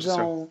friend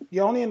zone.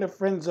 You're only in the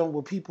friend zone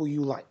with people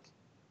you like.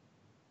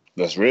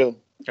 That's real.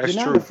 That's you're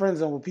not true. in the friend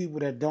zone with people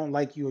that don't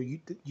like you or you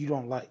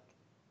don't like.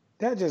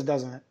 That just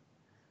doesn't.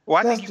 Well,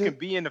 I think you can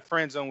be in the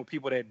friend zone with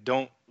people that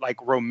don't like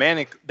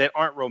that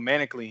aren't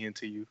romantically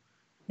into you.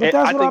 But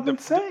that's what I've been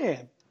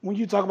saying. When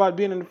you talk about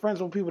being in the friend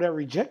zone with people that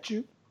reject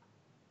you.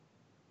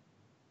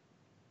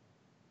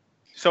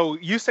 So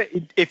you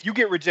say if you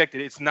get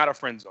rejected, it's not a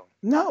friend zone.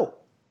 No.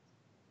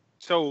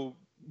 So,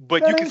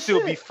 but you can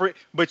still be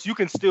But you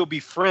can still be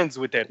friends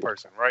with that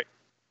person, right?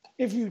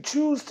 If you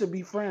choose to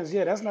be friends,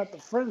 yeah, that's not the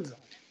friend zone.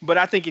 But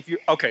I think if you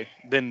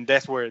then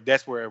that's where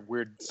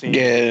we're seeing.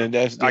 Yeah,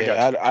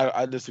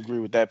 I disagree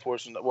with that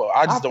portion. Well,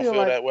 I just don't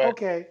feel that way.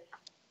 Okay,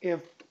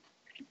 if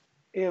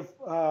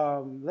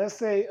let's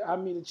say I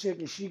meet a chick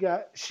and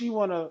she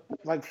wanna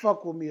like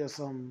fuck with me or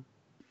something,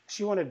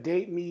 she wanna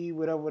date me,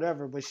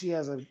 whatever, but she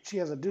has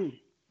a dude.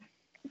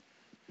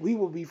 We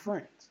will be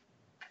friends.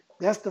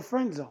 That's the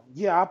friend zone.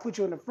 Yeah, I'll put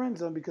you in the friend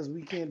zone because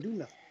we can't do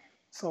nothing.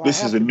 So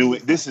this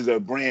is a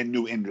brand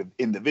new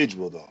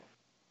individual though.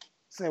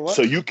 Say what?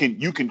 So you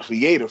can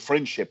create a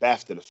friendship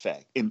after the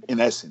fact, in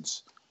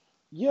essence.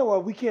 Yeah,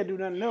 well, we can't do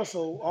nothing else,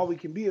 so all we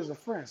can be is a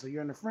friend. So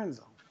you're in the friend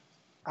zone.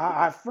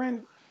 I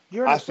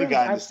think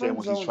I understand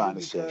what he's trying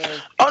to say.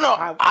 Oh no,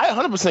 I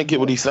 100% get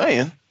what he's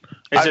saying.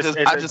 I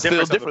just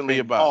feel differently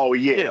about. Oh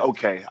yeah,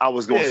 okay. I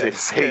was gonna say the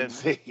same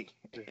thing.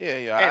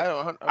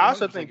 Yeah. I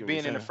also think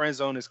being in the friend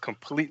zone is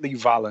completely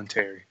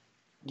voluntary.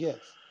 Yes.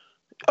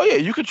 Oh yeah,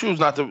 you could choose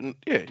not to.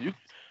 Yeah,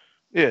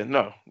 Yeah,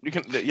 no, you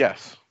can.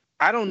 Yes.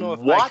 I don't know if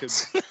I could.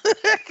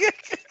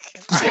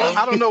 What?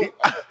 I don't know.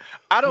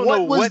 I don't know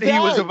What was what he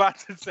was that? about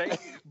to say,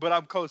 but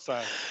I'm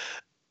co-signing.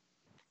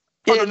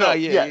 Oh, Yeah, no,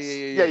 yeah,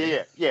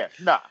 yes. yeah.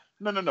 Nah.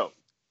 No.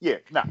 Yeah,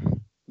 nah.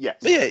 Yes.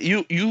 But yeah,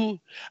 you.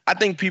 I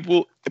think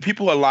people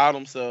allow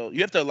themselves.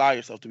 You have to allow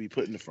yourself to be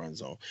put in the friend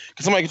zone.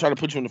 Because somebody can try to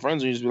put you in the friend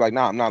zone. You just be like,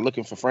 nah, I'm not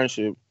looking for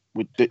friendship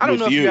with I don't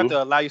know if you. you have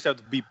to allow yourself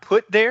to be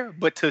put there,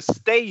 but to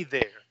stay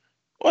there.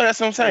 Well, that's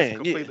what I'm That's saying.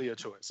 completely a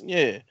choice.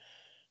 Yeah.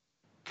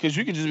 Because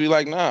you could just be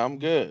like, nah, I'm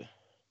good,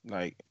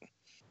 like,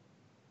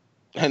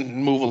 and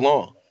move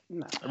along.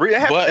 Nah.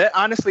 That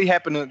honestly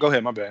happened. Go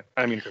ahead, my bad.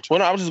 I didn't mean to cut you. Well,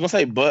 no, I was just gonna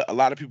say, but a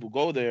lot of people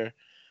go there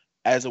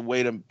as a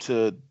way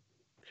to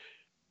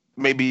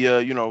maybe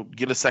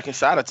get a second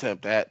shot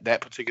attempt at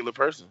that particular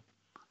person.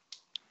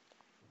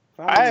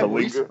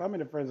 If I'm in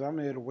the friend zone, I'm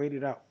here to wait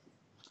it out.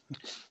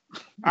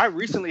 I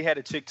recently had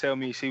a chick tell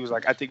me, she was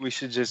like, I think we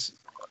should,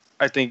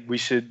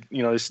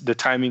 the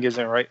timing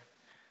isn't right.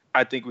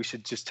 I think we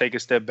should just take a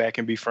step back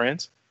and be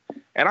friends.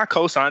 And I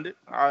co-signed it.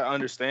 I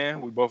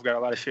understand. We both got a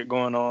lot of shit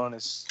going on.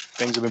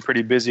 Things have been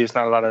pretty busy. It's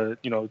not a lot of,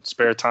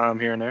 spare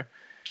time here and there.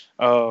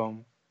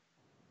 And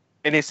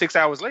then 6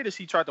 hours later,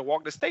 she tried to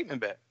walk the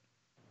statement back.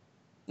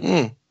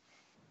 Mm.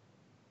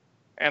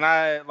 And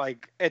I,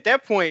 at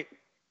that point,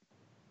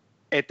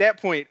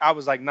 I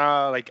was like,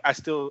 nah, I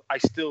still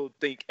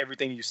think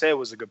everything you said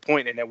was a good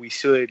point and that we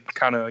should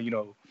kind of,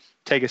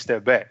 take a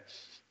step back.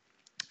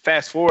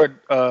 Fast forward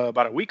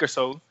about a week or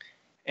so,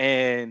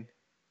 and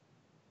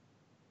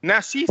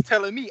now she's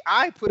telling me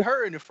I put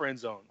her in the friend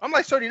zone. I'm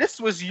like, shorty, this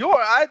was your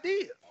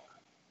idea.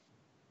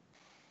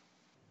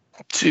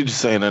 She just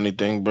saying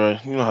anything, bro.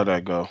 You know how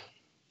that go.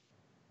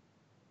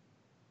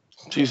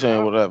 She's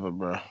saying whatever,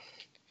 bro.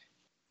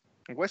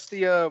 What's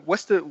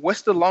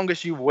the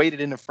longest you've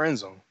waited in the friend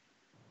zone?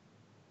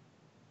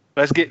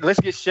 Let's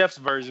get Chef's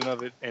version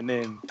of it, and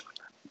then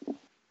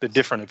the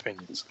different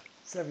opinions.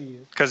 7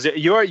 years. Because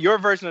your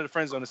version of the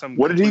friend zone is something.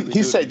 What did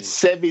he said?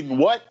 7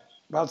 what?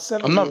 About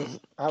 7 years.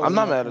 I'm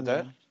not mad at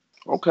that.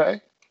 Okay.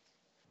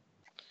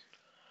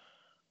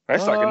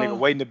 That's like a nigga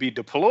waiting to be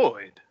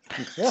deployed.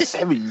 Yeah.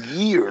 7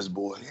 years,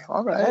 boy.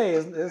 All right. Hey,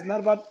 it's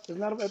not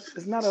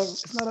a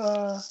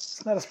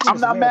sprint. I'm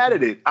not mad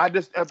at it. I'm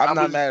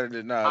not mad at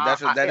it. No,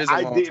 that is a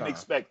long time. I didn't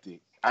expect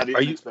it. I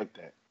didn't expect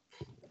that.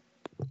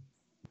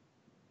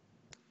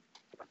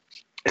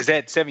 Is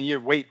that 7 year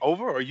wait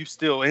over, or are you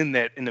still in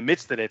the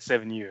midst of that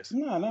 7 years?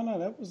 No.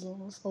 That was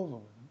over.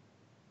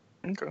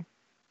 Okay.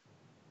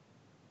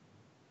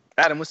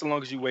 Adam, what's the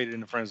longest you waited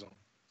in the friend zone?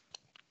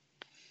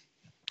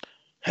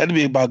 Had to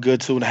be about good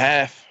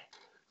 2.5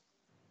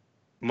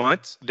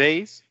 months,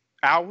 days,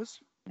 hours.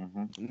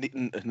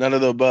 Mm-hmm. None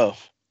of the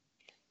above.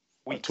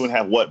 Weeks.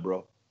 2.5 what,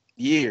 bro?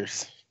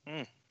 Years.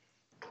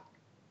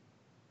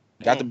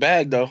 Got the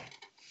bag though.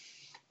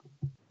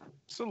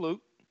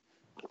 Salute.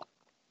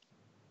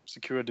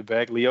 Secured the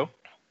bag, Leo.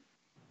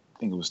 I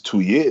think it was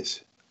 2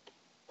 years.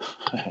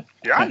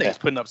 Y'all niggas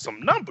putting up some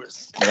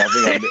numbers.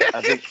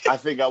 I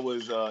think I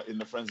was in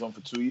the friend zone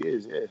for 2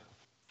 years. Yeah.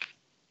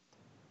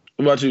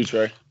 What about you,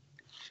 Trey?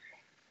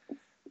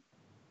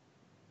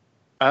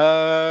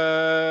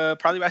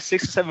 Probably about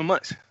 6 or 7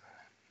 months.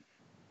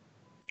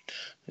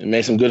 You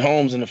made some good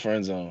homes in the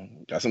friend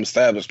zone. Got some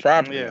established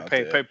property. Yeah,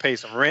 pay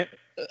some rent.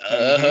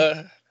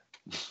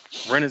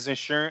 Renter's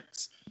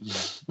insurance.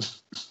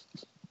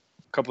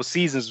 Couple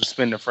seasons we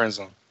spend in the friend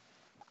zone.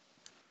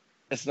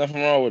 There's nothing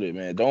wrong with it,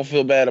 man. Don't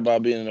feel bad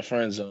about being in the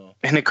friend zone.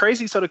 And the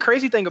crazy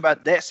thing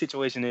about that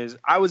situation is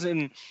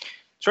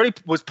Shorty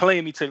was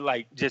playing me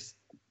to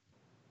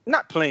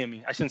not playing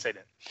me. I shouldn't say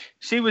that.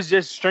 She was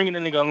just stringing the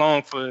nigga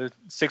along for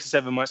 6 or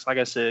 7 months, like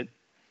I said.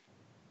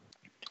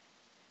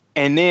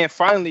 And then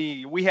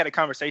finally we had a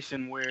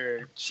conversation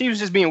where she was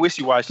just being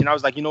wishy-washy. And I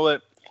was like, you know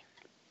what?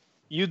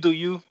 You do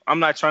you. I'm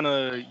not trying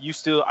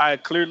to, I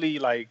clearly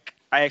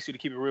I asked you to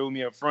keep it real with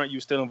me up front. You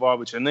still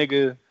involved with your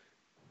nigga.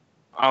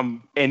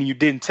 And you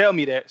didn't tell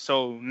me that.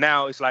 So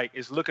now it's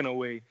looking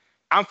away.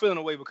 I'm feeling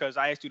away because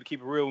I asked you to keep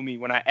it real with me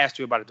when I asked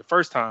you about it the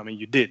first time and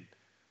you didn't.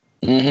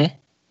 Mm-hmm.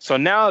 So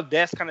now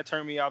that's kind of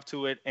turned me off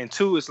to it. And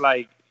two, it's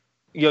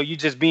you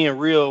just being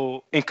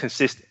real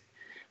inconsistent.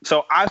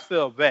 So I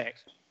fell back.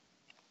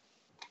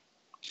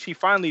 She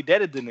finally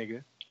deaded the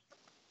nigga.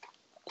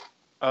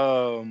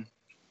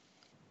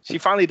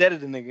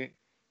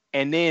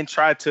 And then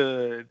tried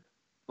to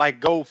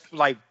go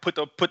put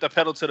the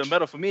pedal to the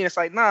metal for me. And it's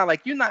nah,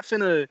 you're not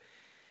finna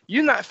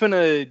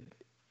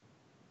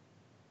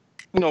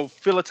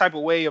feel a type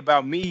of way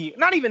about me.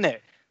 Not even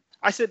that.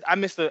 I said I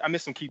missed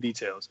some key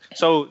details.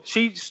 So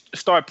she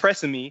started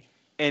pressing me,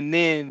 and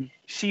then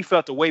she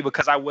felt the way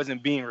because I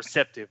wasn't being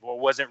receptive or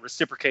wasn't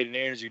reciprocating the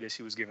energy that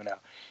she was giving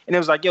out. And it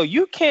was yo,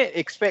 you can't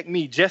expect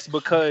me just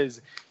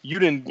because you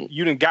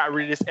didn't got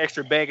rid of this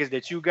extra baggage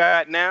that you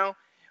got now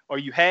or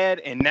you had,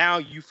 and now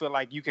you feel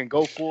like you can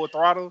go full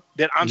throttle,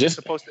 that I'm just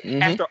supposed to,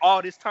 after all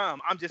this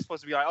time, I'm just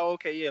supposed to be oh,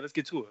 okay, yeah, let's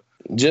get to it.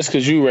 Just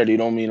because you ready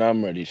don't mean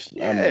I'm ready.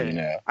 Yeah. I'm ready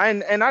now.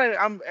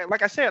 I'm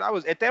like I said, I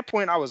was at that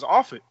point, I was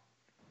off it.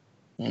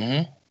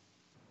 Mm-hmm.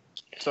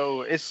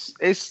 So it's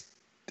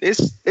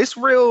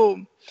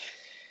real.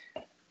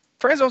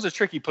 Friend zone's a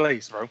tricky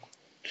place, bro.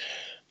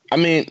 I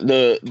mean,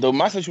 the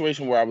my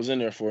situation where I was in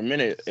there for a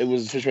minute, it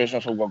was a situation I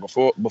spoke about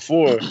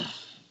before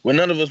when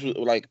none of us was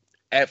like,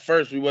 at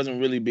first we wasn't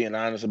really being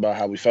honest about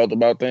how we felt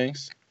about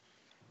things.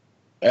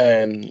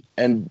 And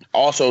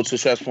also to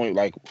Seth's point,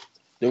 like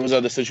there was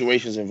other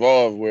situations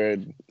involved where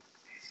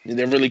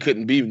there really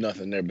couldn't be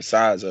nothing there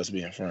besides us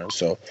being friends.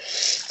 So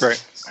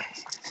right.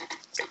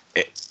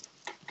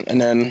 And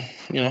then,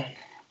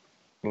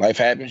 life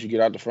happens, you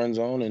get out the friend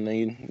zone and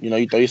then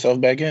you throw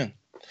yourself back in.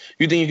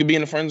 You think you could be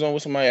in the friend zone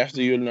with somebody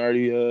after you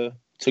already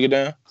took it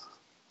down?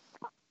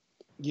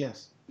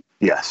 Yes.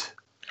 Yes.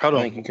 Hold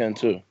on. I think you can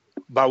too.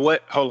 By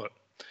what? Hold up.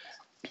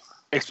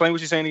 Explain what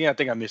you're saying again. I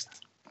think I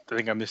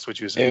missed what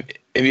you were saying.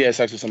 If you had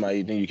sex with somebody,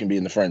 you think you can be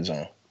in the friend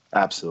zone?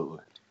 Absolutely.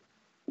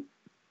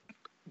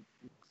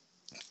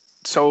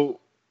 So,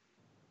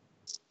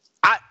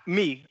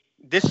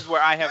 this is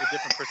where I have a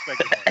different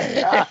perspective on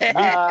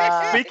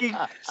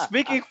it.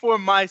 Speaking for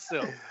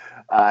myself.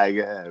 I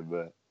go ahead,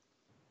 but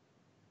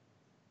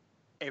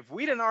if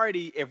we didn't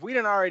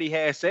already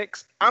had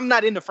sex, I'm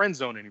not in the friend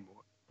zone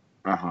anymore.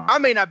 Uh-huh. I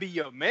may not be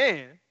your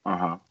man,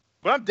 Uh-huh.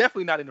 but I'm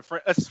definitely not in the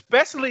friend,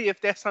 especially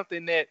if that's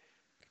something that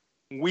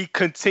we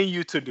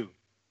continue to do.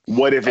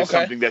 What if it's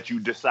something that you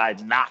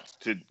decide not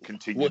to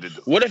continue to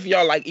do? What if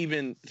y'all, like,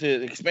 even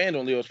to expand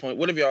on Leo's point,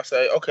 what if y'all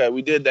say, okay,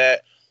 we did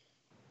that,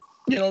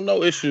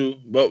 no issue,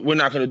 but we're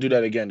not going to do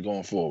that again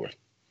going forward?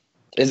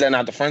 Is that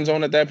not the friend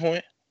zone at that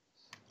point?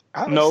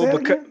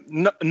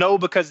 No,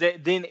 because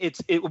then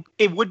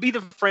it would be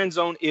the friend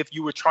zone if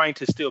you were trying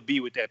to still be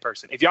with that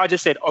person. If y'all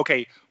just said,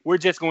 okay, we're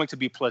just going to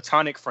be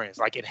platonic friends,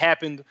 like it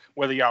happened,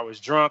 whether y'all was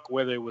drunk,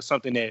 whether it was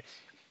something that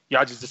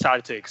y'all just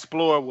decided to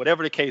explore,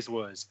 whatever the case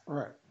was.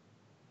 Right.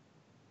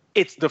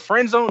 It's the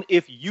friend zone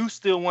if you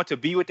still want to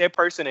be with that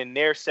person and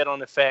they're set on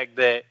the fact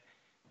that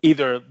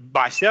either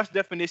by Chef's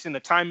definition, the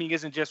timing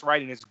isn't just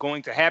right and it's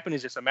going to happen,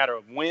 it's just a matter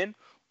of when,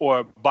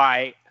 or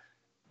by,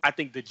 I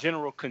think, the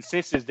general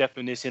consensus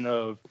definition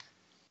of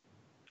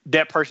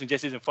that person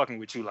just isn't fucking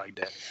with you like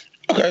that.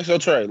 Okay, so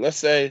Trey, let's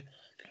say,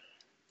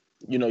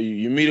 you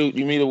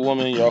meet a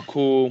woman, y'all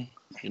cool,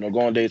 go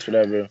on dates,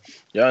 whatever.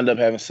 Y'all end up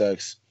having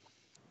sex.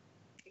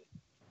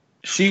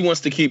 She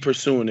wants to keep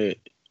pursuing it.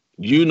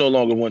 You no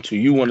longer want to.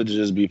 You wanted to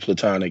just be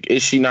platonic.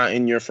 Is she not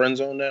in your friend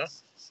zone now?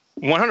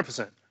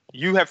 100%.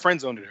 You have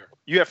friend zoned her.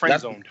 You have friend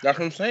zoned her. That's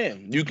what I'm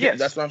saying. You can. Yes.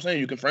 That's what I'm saying.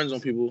 You can friend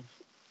zone people,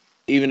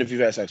 even if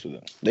you've had sex with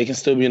them. They can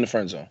still be in the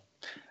friend zone.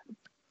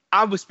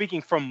 I was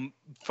speaking from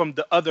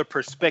the other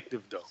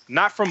perspective, though,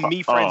 not from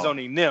me friend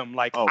zoning them.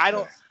 Like,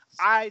 okay.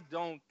 I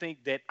don't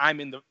think that I'm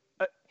in the.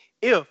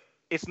 If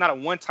it's not a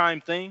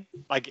one-time thing,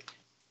 like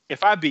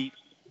if I beat,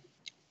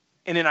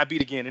 and then I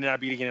beat again, and then I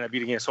beat again, and I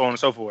beat again, so on and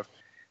so forth.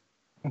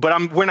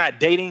 But we're not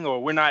dating,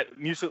 or we're not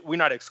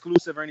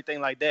exclusive or anything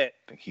like that.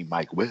 I think he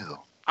might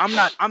will. I'm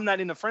not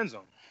in the friend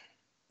zone.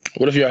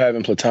 What if you're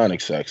having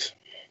platonic sex?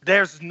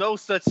 There's no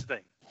such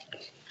thing.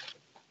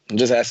 I'm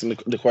just asking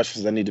the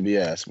questions that need to be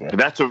asked, bro.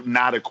 That's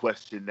not a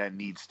question that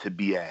needs to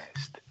be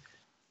asked.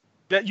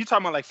 That you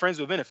talking about like friends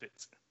with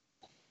benefits?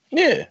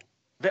 Yeah.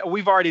 That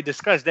we've already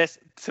discussed. That's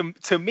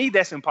to me,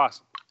 that's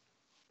impossible.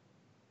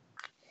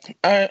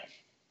 All right,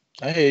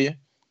 I hear you.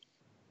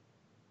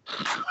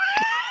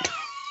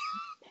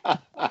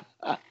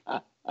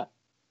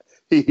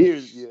 He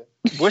hears you.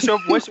 What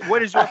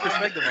is your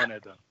perspective on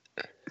that, though?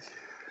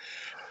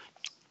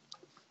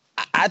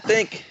 I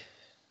think.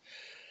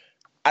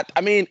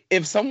 I mean,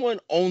 if someone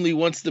only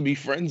wants to be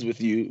friends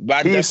with you,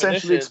 by definition, he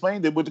essentially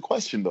explained it with the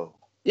question, though.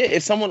 Yeah,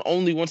 if someone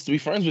only wants to be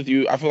friends with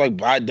you, I feel like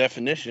by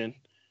definition,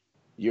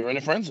 you're in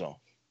a friend zone.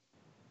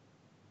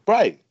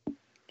 Right.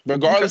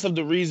 Regardless of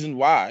the reason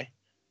why.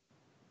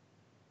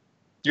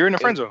 You're in a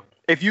friend zone.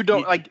 If you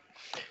don't like.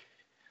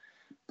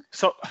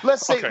 So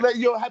let's say,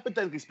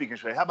 hypothetically speaking,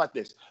 Trey, how about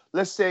this?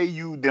 Let's say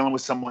you dealing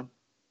with someone.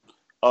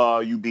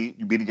 You beat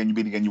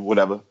again, you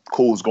whatever.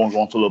 Cool, it's going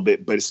on for a little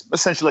bit, but it's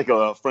essentially like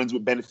a friends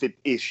with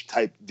benefit-ish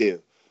type deal.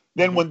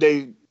 Then one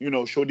day,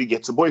 Shorty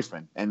gets a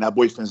boyfriend, and that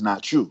boyfriend's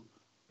not you.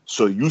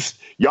 So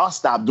y'all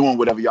stop doing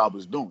whatever y'all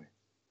was doing.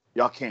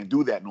 Y'all can't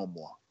do that no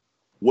more.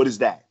 What is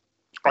that?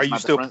 Are you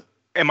still?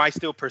 Am I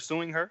still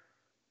pursuing her?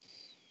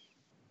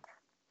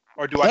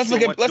 Or do I? Let's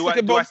look at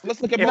both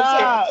sides. If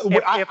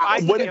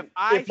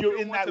you're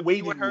in that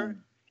waiting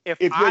room,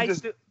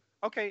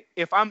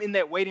 if I'm in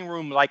that waiting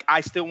room, like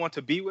I still want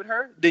to be with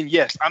her, then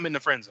yes, I'm in the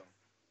friend zone.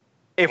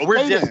 If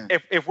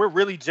we're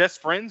really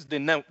just friends,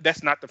 then no,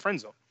 that's not the friend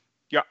zone.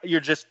 You're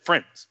just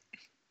friends.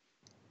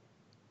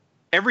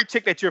 Every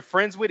chick that you're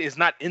friends with is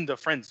not in the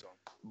friend zone.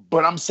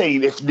 But I'm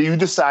saying if you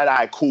decide, all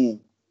right, cool,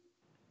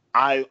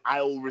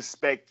 I'll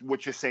respect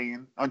what you're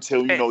saying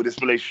until this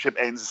relationship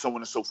ends and so on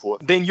and so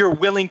forth. Then you're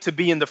willing to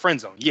be in the friend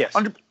zone. Yes,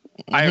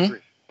 I agree.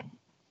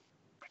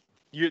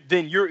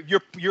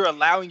 You're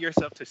allowing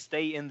yourself to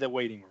stay in the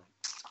waiting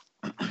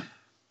room.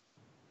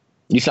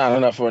 You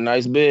signing up for a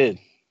nice bid.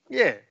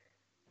 Yeah.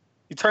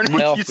 You turning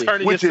Healthy.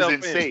 which is yourself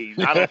insane.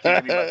 I don't think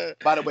anybody.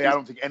 By the way, I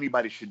don't think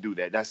anybody should do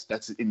that.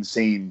 That's an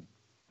insane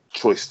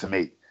choice to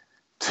make.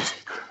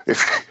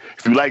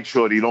 if you like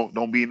Shorty,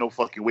 don't be in no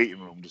fucking waiting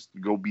room. Just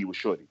go be with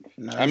Shorty.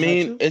 No, I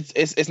mean,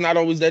 it's not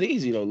always that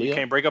easy though, in. You Leo.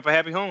 can't break up a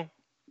happy home.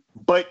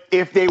 But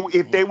if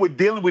they were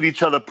dealing with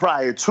each other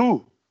prior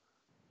to,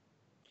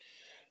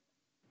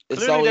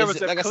 It's Clearly, always,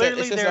 there's like I said,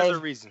 a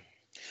reason.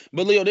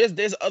 But Leo,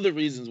 there's other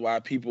reasons why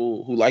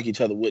people who like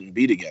each other wouldn't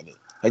be together.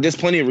 Like there's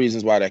plenty of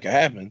reasons why that could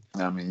happen.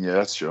 I mean, yeah,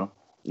 that's true.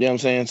 You know what I'm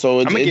saying? So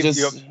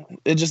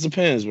it just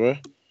depends, bro.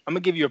 I'm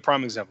gonna give you a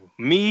prime example.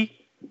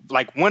 Me,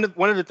 like one of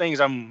the things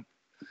I'm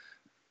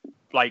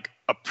like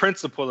a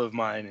principle of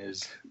mine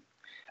is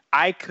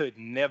I could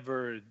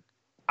never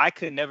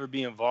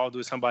be involved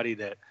with somebody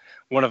that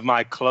one of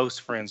my close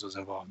friends was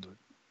involved with.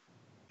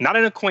 Not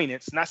an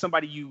acquaintance, not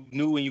somebody you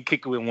knew and you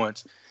kicked it with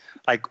once.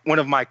 Like one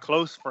of my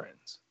close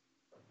friends.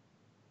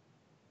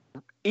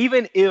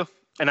 Even if,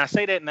 and I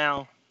say that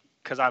now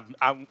because I've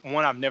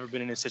never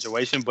been in this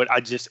situation, but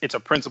it's a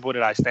principle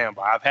that I stand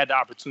by. I've had the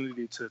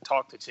opportunity to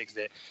talk to chicks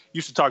that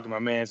used to talk to my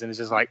mans, and it's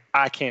just like,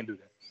 I can't do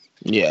that.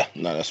 Yeah,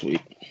 no, that's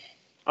sweet.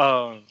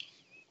 But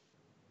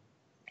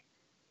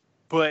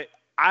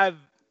I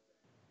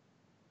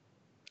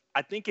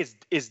think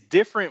it's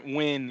different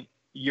when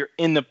you're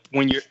in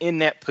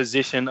that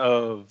position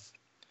of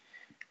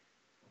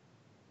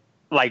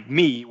like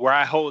me, where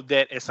I hold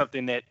that as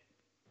something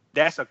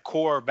that's a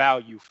core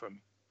value for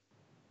me.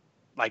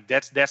 Like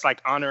that's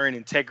like honor and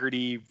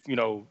integrity,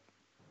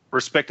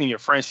 respecting your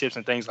friendships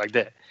and things like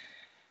that.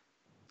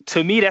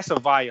 To me, that's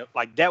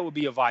that would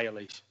be a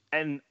violation.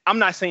 And I'm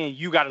not saying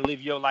you got to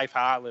live your life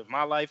how I live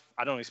my life.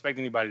 I don't expect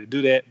anybody to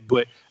do that,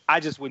 but I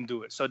just wouldn't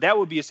do it. So that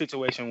would be a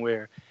situation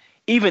where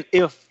even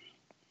if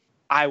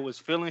I was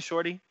feeling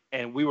Shorty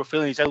and we were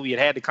feeling each other, we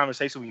had the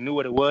conversation, we knew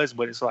what it was,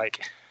 but it's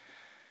like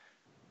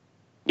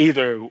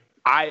either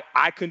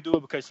I couldn't do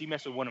it because she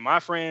messed with one of my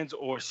friends,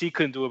 or she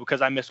couldn't do it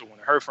because I messed with one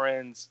of her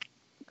friends.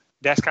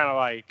 That's kind of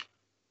like,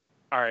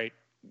 all right,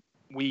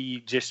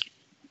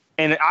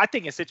 and I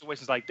think in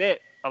situations like that,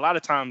 a lot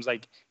of times,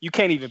 like, you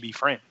can't even be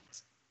friends.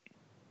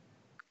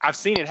 I've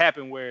seen it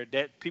happen where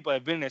that people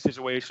have been in that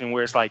situation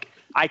where it's like,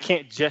 I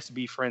can't just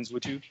be friends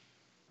with you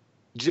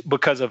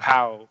because of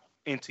how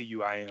into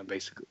you I am,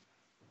 basically.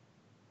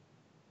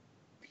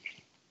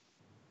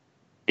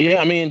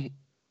 Yeah, I mean,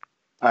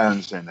 I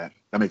understand that.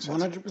 That makes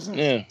sense. 100%.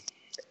 yeah.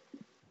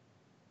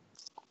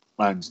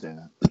 I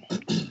understand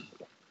that.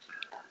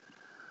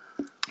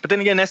 But then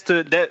again, that's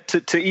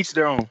to each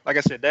their own. Like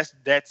I said, that's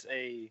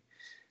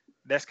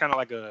kind of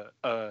like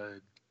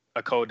a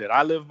code that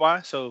I live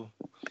by. So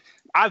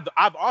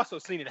I've also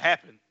seen it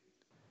happen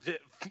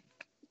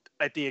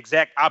at the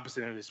exact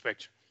opposite end of the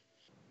spectrum.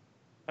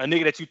 A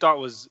nigga that you thought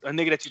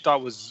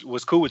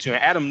was cool with you,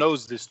 and Adam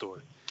knows this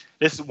story.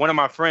 One of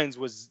my friends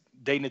was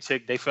dating a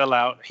chick. They fell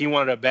out. He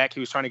wanted her back. He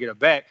was trying to get her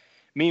back.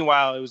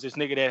 Meanwhile, it was this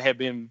nigga that had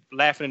been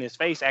laughing in his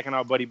face, acting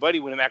all buddy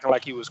with him, acting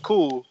like he was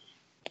cool.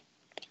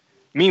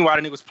 Meanwhile,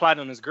 the nigga was plotting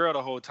on his girl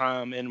the whole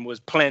time and was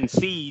planting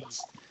seeds,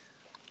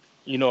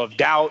 of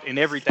doubt and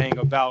everything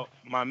about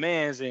my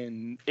mans.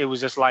 And it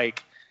was just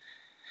like,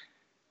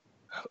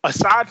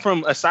 aside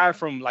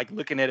from like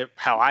looking at it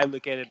how I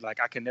look at it, like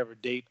I can never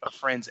date a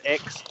friend's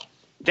ex,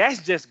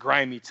 that's just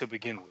grimy to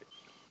begin with.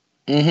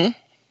 Mm-hmm.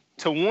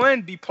 To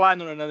one, be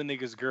plotting on another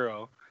nigga's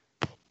girl,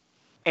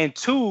 and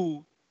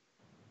two,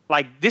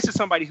 like, this is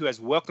somebody who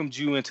has welcomed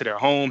you into their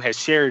home, has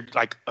shared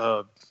like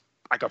a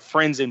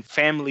friends and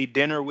family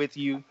dinner with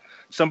you,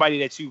 somebody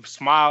that you've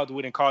smiled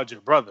with and called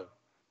your brother.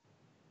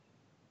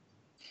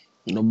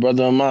 No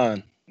brother of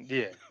mine.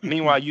 Yeah.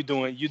 Meanwhile, you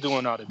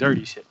doing all the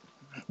dirty shit.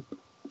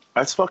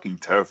 That's fucking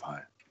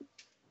terrifying.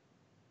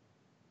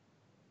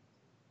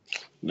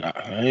 Nah,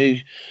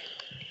 hey,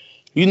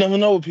 you never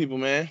know with people,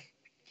 man.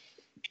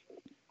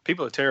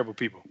 People are terrible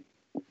people.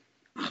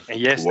 And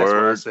yes, that's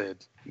what I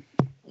said.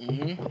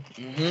 Mm-hmm.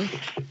 Mm-hmm.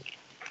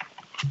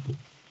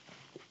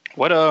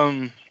 What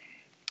I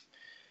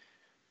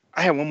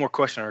had one more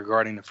question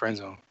regarding the friend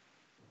zone.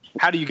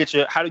 How do you get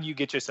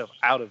yourself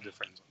out of the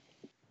friend zone?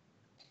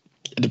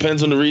 It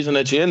depends on the reason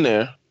that you're in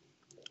there.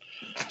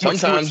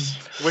 Sometimes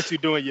what you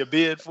doing your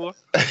bid for?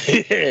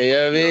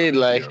 Yeah, I mean,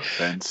 like,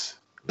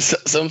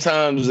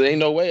 sometimes there ain't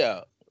no way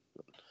out.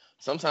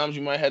 Sometimes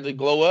you might have to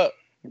glow up.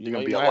 You're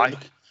gonna be a lifer.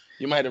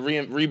 You might have to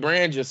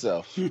rebrand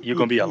yourself. You're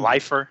gonna be a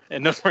lifer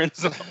in the friend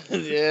zone.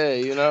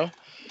 Yeah,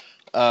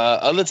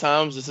 Other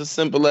times it's as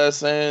simple as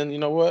saying, you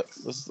know what?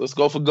 Let's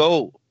go for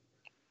gold.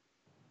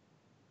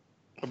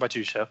 What about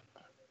you, Chef?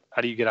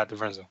 How do you get out the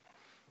friend zone?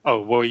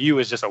 Oh, well, you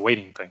is just a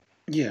waiting thing.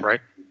 Yeah. Right?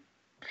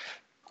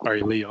 Are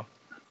you Leo?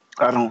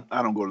 I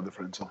don't go to the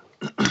friend zone.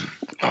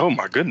 Oh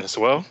my goodness.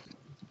 Well,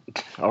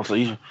 also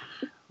you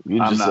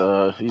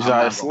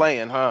just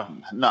slaying, huh?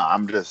 No,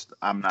 I'm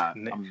not.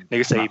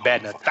 Nigga say he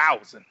batting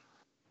 1,000.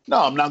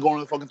 No, I'm not going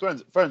to the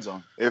fucking friend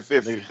zone. If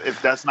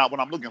that's not what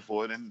I'm looking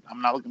for, then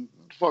I'm not looking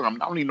for. I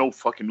don't need no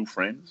fucking new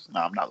friends. No,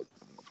 I'm not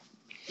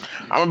looking.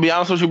 I'm gonna be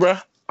honest with you, bro.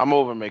 I'm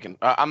over making.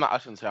 I'm not. I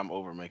shouldn't say I'm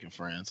over making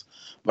friends,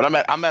 but I'm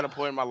at a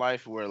point in my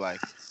life where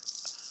like,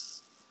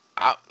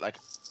 I like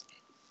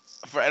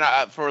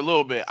for a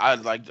little bit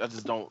I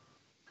just don't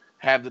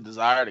have the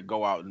desire to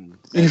go out and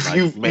like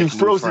You've make new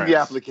frozen the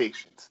friends.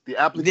 applications. The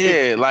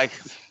applications. Yeah, like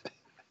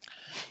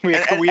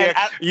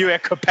you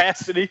at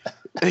capacity.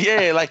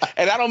 yeah, like,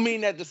 and I don't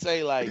mean that to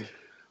say like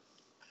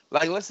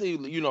let's say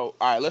all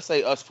right, let's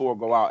say us four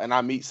go out and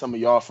I meet some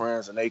of y'all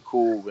friends and they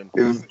cool and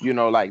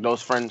like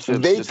those friendships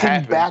They just can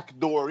happen.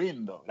 backdoor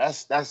in though.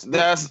 That's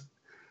nobody's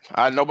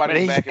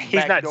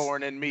he's not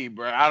backdooring in me,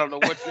 bro. I don't know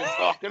what you're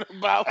talking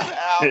about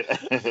now.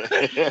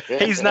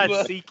 He's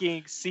not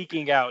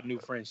seeking out new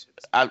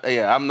friendships.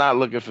 I'm not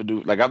looking for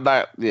new. Like I'm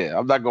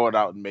not going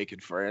out and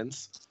making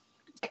friends.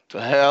 To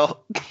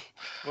hell.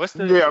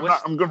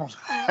 I'm gonna.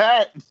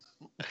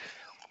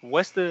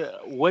 What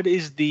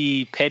is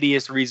the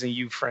pettiest reason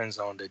you friend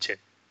zoned a chick?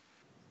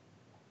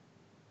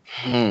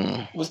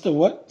 What's the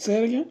what?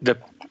 Say it again.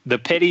 The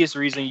pettiest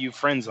reason you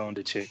friend zoned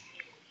a chick.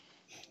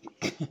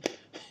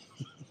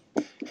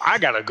 I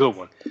got a good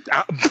one,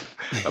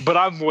 but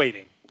I'm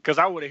waiting because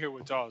I want to hear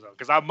what y'all's on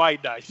because I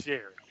might not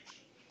share it.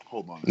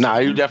 Hold on. Nah,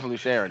 you're definitely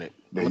sharing it.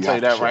 I'm gonna tell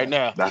you that right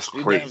now. That's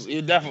crazy.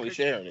 You're definitely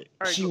sharing it.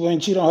 She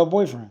wouldn't cheat on her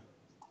boyfriend.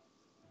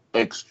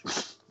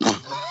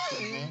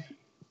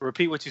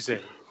 Repeat what you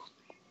said.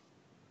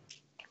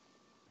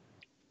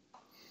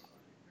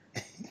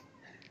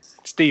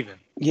 Steven.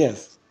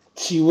 Yes.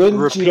 She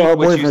wouldn't cheat on her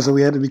boyfriend, so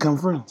we had to become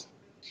friends.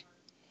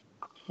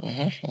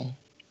 Mm-hmm.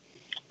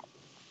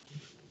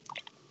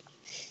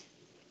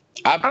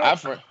 I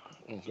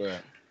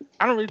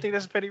don't really think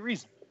that's a petty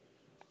reason.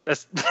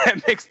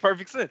 That makes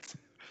perfect sense.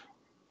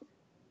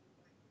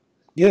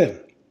 Yeah.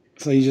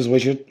 So you just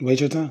wait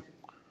your time.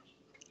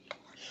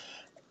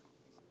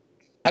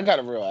 I got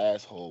a real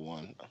asshole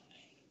one.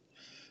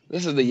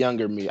 This is the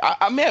younger me.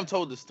 I may have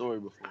told this story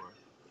before.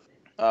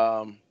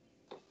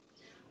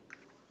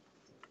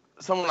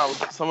 Someone I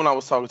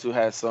was talking to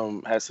had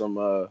some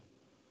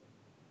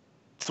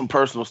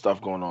personal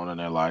stuff going on in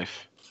their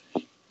life.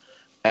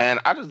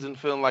 And I just didn't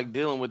feel like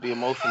dealing with the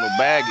emotional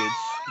baggage.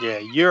 Yeah,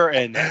 you're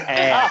an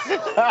ass.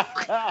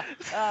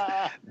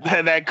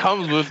 that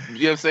comes with, you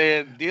know what I'm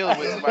saying, dealing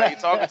with somebody you're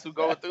talking to,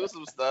 going through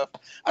some stuff.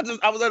 I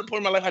was at a point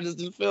in my life I just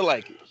didn't feel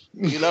like it,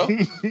 you know?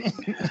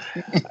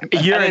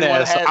 You're an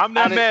asshole. I'm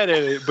not mad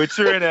at it, but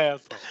you're an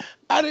asshole.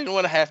 I didn't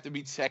want to have to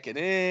be checking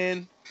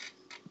in.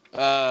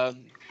 I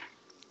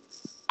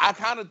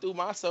kind of threw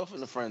myself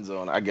in the friend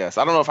zone, I guess.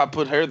 I don't know if I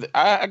put her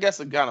I guess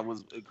it kind of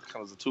was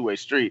a two-way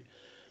street.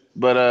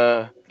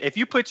 But if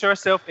you put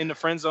yourself in the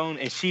friend zone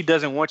and she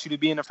doesn't want you to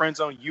be in the friend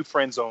zone, you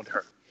friend zoned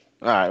her.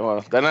 All right, well,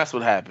 then that's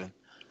what happened.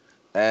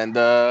 And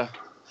it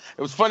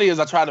was funny as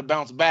I tried to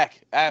bounce back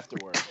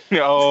afterward.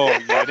 Oh,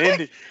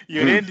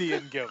 you're an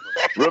Indian giver.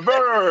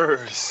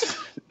 Reverse.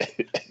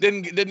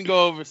 Didn't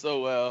go over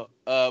so well.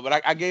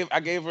 But I gave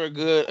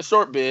her a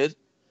short bid,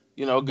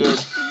 good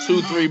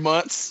 2-3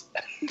 months.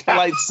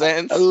 Light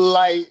sentence.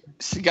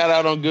 She got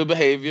out on good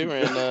behavior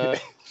and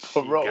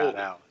got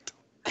out.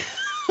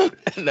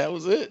 And that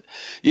was it.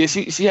 Yeah,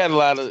 she had a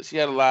lot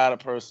of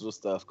personal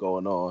stuff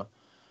going on.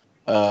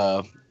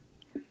 I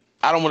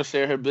don't want to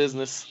share her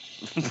business,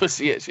 but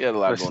she had a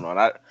lot going on.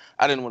 I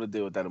didn't want to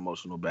deal with that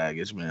emotional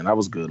baggage, man. I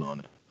was good on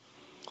it.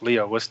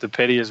 Leo, what's the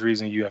pettiest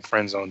reason you have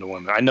friend zoned a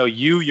woman? I know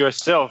you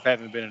yourself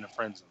haven't been in a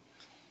friend zone,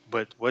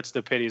 but what's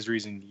the pettiest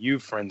reason you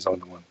friend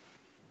zoned a woman?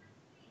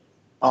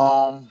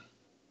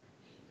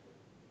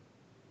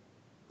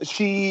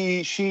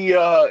 She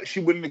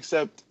wouldn't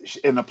accept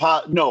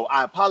No,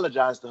 I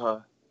apologized to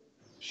her.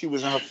 She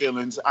was in her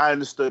feelings. I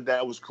understood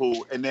that was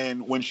cool. And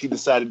then when she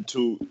decided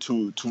to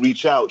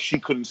reach out, she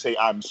couldn't say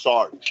I'm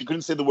sorry. She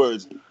couldn't say the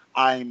words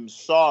I'm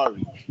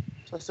sorry.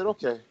 So I said,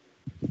 okay.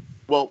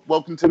 Well,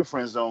 welcome to the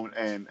friend zone.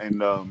 And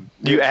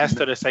you asked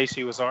her to say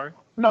she was sorry?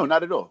 No,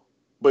 not at all.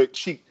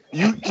 But you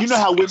know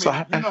how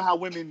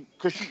women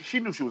because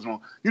she knew she was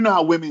wrong. You know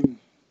how women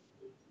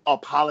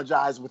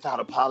apologize without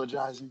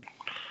apologizing?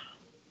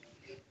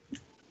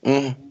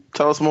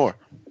 Tell us more.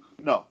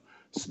 No.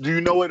 Do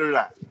you know it or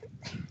not?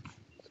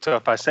 So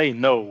if I say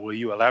no, will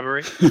you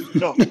elaborate?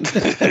 No.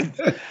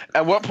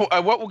 At what point?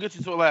 What will get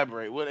you to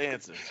elaborate? What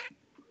answer?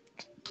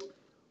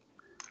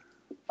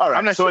 All right.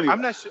 I'm not sure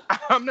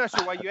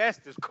why you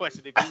asked this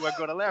question if you weren't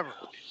going to elaborate.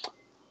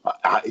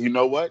 You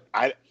know what?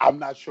 I'm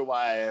not sure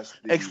why I asked.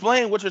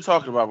 Explain what you're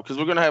talking about because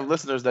we're going to have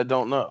listeners that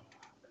don't know.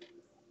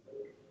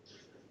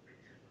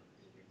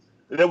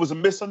 There was a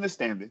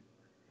misunderstanding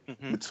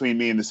between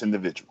me and this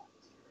individual.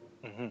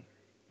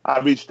 I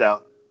reached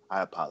out.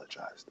 I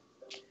apologized.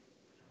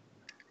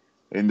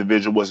 The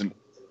individual wasn't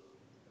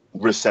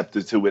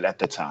receptive to it at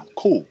the time.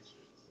 Cool.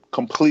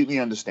 Completely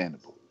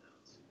understandable.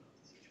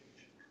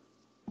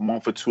 A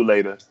month or two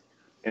later,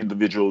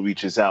 individual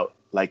reaches out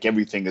like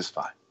everything is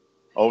fine.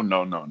 Oh,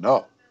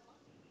 no.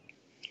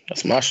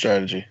 That's my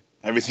strategy.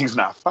 Everything's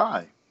not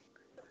fine.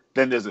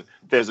 Then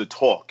there's a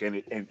talk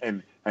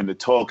and the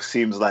talk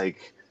seems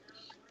like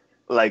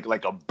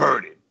a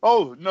burden.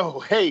 Oh,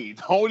 no, hey,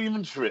 don't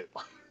even trip.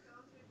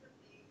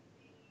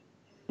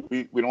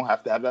 We don't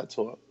have to have that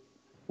talk.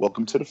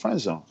 Welcome to the friend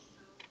zone.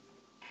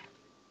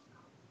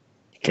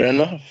 Fair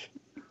enough.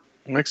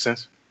 Makes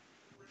sense.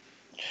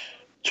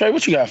 Trey,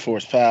 what you got for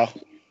us, pal?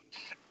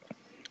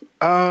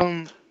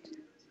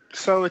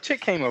 So a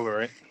chick came over,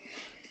 right?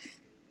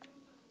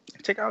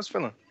 A chick I was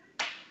feeling.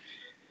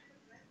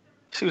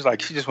 She was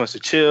like, she just wants to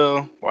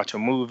chill, watch a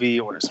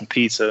movie, order some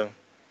pizza,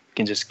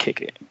 can just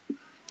kick it.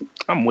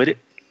 I'm with it.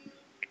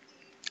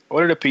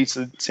 Order the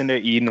pizza, sitting there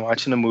eating,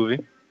 watching a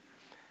movie.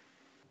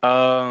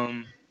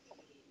 Your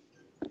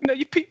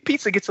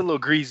pizza gets a little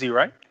greasy,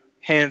 right?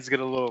 Hands get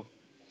a little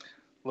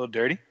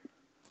dirty.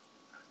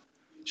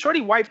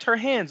 Shorty wiped her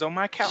hands on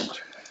my couch.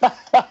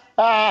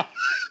 To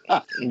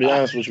be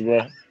honest with you,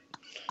 bro,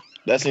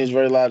 that seems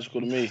very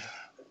logical to me.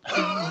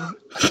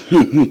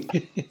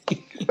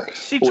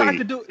 She tried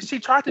to do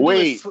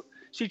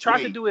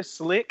it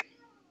slick.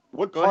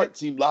 What Go part ahead.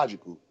 seemed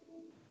logical?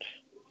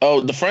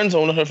 Oh, the friend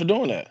zoned her for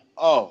doing that.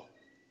 Oh,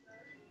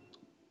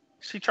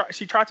 She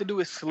tried to do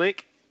it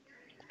slick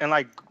and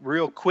like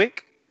real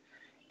quick,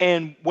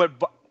 and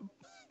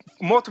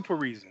multiple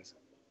reasons.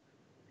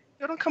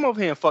 Yo, don't come over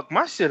here and fuck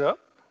my shit up.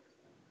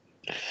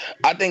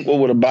 I think what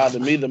would have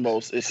bothered me the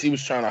most is she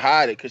was trying to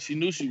hide it because she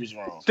knew she was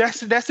wrong. That's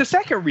the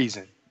second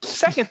reason.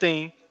 Second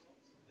thing,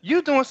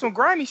 you doing some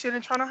grimy shit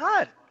and trying to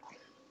hide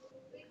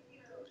it.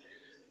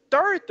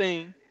 Third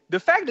thing, the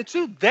fact that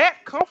you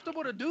that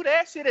comfortable to do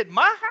that shit at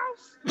my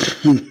house.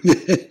 Who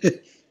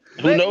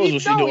knows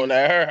what she doing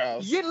at her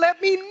house? You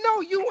let me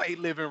know you ain't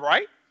living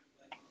right.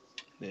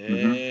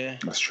 Yeah.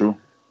 that's true.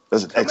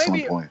 That's an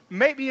excellent point.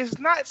 Maybe it's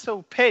not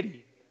so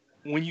petty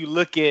when you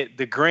look at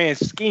the grand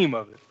scheme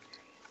of it.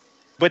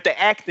 But the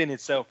act in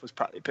itself was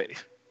probably petty.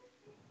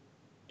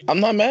 I'm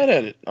not mad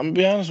at it. I'm gonna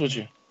be honest with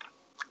you.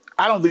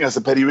 I don't think that's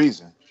a petty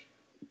reason.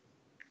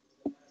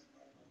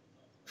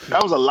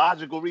 That was a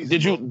logical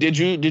reason. Did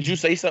you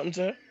say something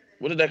to her?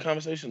 What did that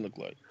conversation look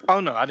like?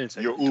 Oh no, I didn't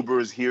say Your nothing. Uber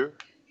is here?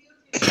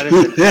 I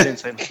didn't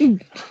say nothing.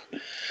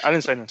 I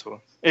didn't say nothing to her.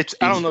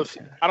 I don't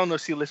know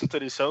if she listens to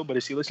this show, but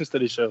if she listens to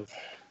this show,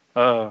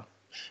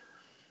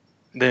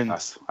 then I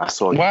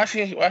saw you. Why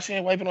she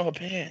ain't wiping on her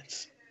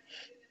pants?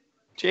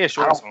 she had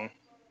shorts on.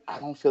 I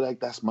don't feel like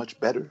that's much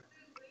better.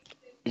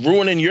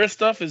 Ruining your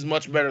stuff is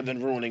much better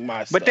than ruining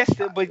my stuff. But that's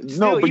still, but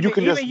still, but you even,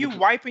 can even just- you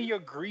wiping your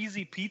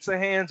greasy pizza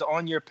hands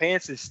on your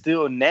pants is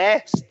still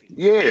nasty.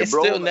 Yeah, it's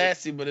bro. still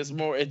nasty, but it's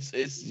more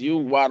it's you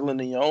waddling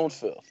in your own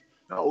filth.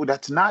 No,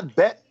 that's not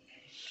bet.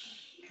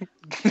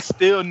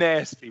 Still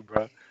nasty,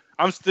 bro.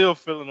 I'm still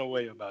feeling a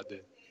way about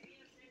that.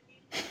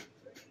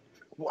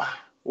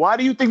 Why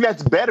do you think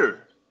that's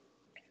better?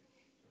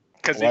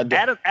 Because Well, I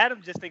don't-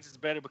 Adam just thinks it's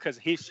better because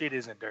his shit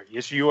isn't dirty.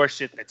 It's your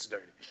shit that's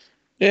dirty.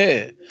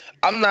 Yeah.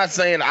 I'm not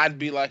saying I'd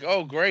be like,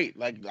 oh great,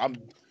 like I'm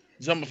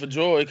jumping for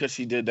joy because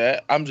she did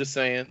that. I'm just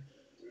saying,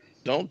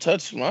 don't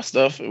touch my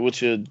stuff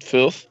with your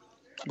filth.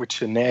 With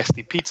your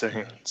nasty pizza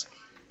hands.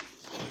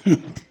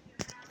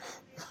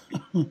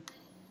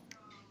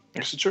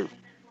 That's the truth.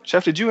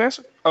 Chef, did you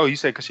answer? Oh, you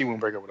said because she wouldn't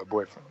break up with her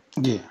boyfriend.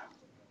 Yeah.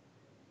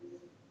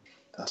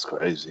 That's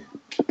crazy.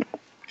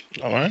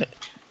 All right.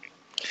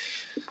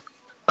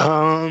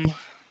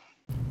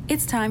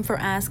 It's time for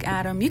Ask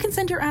Adam. You can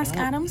send your Ask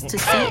Adams to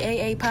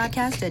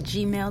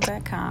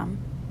caapodcast@gmail.com.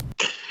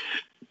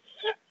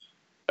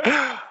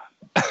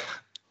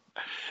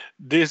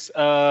 This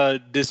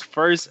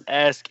first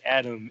Ask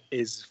Adam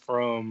is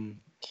from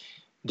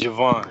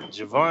Javon.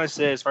 Javon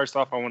says, first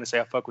off, I want to say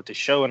I fuck with the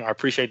show and I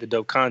appreciate the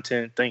dope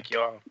content. Thank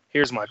y'all.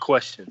 Here's my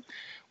question.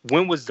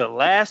 When was the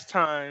last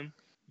time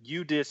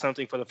you did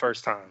something for the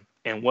first time?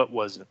 And what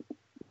was it?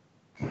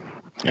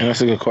 Yeah,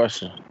 that's a good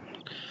question.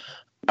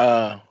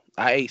 I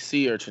ate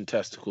sea urchin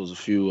testicles a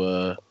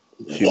few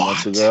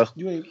months ago.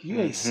 You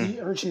ate sea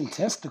urchin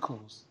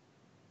testicles.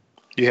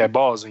 You had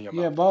balls in your You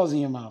mouth. had balls in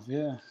your mouth,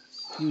 yeah.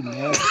 You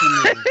nasty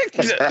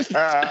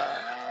nigga.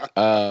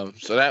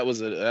 So that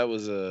was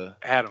a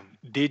Adam,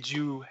 did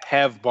you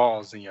have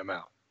balls in your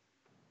mouth?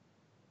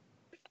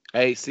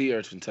 I ate sea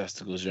urchin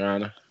testicles, Your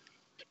Honor.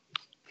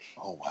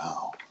 Oh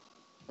wow.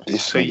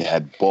 This So nigga you-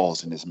 had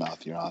balls in his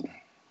mouth, Your Honor.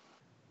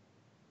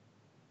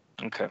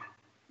 Okay.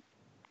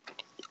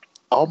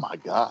 Oh my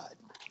God.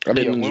 I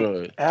didn't Yeah, enjoy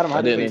it. Adam, I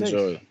how did didn't it taste?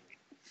 enjoy it.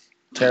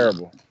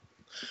 Terrible.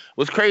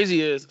 What's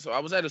crazy is, so I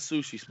was at a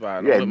sushi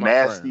spot. You I'm had with my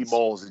nasty friends.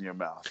 balls in your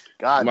mouth.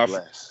 God My-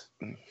 bless.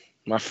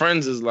 My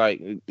friends is like,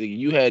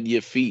 you had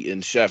your feet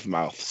in chef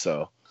mouth,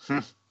 so.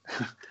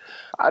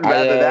 I'd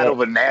rather that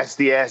over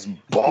nasty ass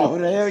What balls.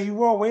 the hell you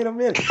want? Wait a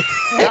minute.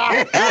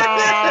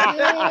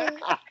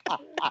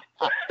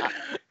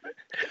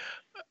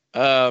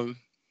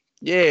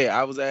 Yeah,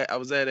 I was at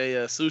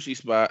a sushi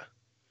spot.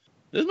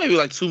 This was maybe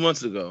like 2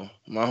 months ago.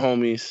 My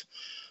homies,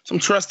 some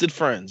trusted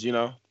friends, you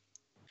know.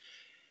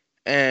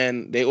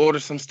 And they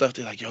ordered some stuff.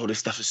 They're like, yo, this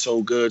stuff is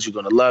so good. You're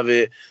going to love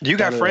it. You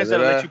got friends that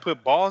Da-da-da-da. let you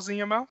put balls in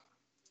your mouth?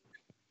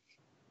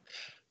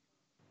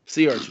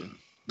 Sea urchin.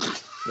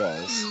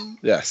 Balls.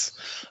 Yes.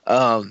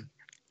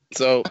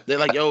 So they're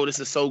like, yo, this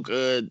is so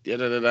good.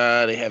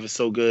 Da-da-da-da. They have it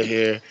so good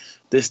here.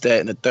 This, that,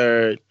 and the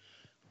third.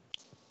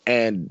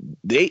 And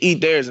they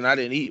eat theirs, and I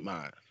didn't eat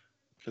mine.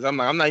 Because I'm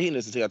like, I'm not eating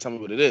this until y'all tell me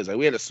what it is. Like,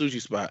 we had a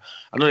sushi spot.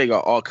 I know they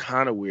got all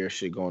kind of weird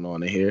shit going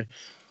on in here.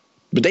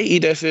 But they eat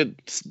that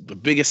shit, the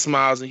biggest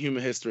smiles in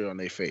human history on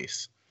their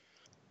face.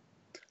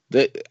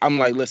 I'm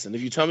like, listen,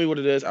 if you tell me what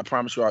it is, I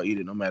promise you I'll eat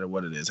it no matter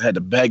what it is. I had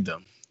to beg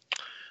them.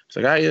 It's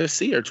like, I ate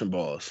sea urchin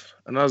balls.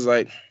 And I was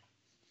like,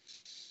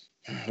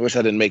 I wish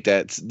I didn't make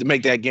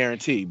that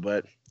guarantee.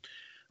 But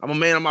I'm a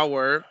man of my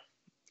word.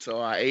 So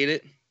I ate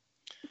it.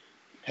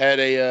 Had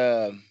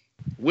a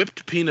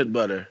whipped peanut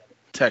butter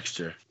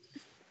texture.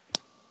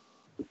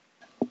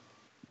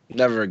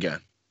 Never again.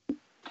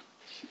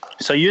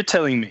 So you're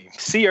telling me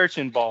sea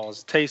urchin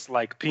balls taste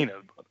like peanut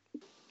butter?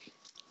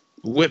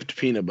 Whipped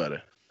peanut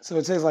butter. So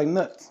it tastes like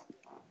nuts.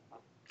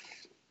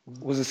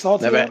 Was it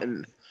salty?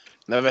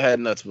 Never had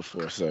nuts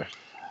before, sir.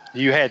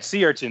 You had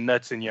sea urchin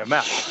nuts in your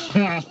mouth.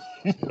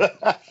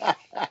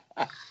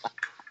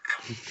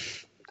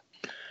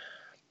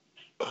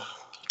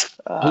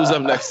 Who's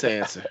up next to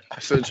answer? I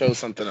should have chose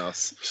something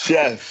else.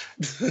 Chef.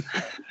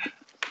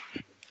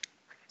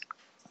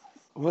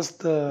 What's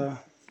the...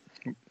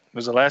 When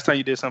was the last time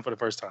you did something for the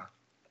first time?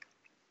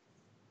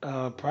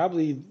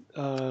 Probably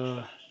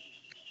the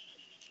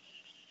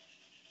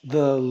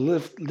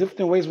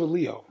lifting weights with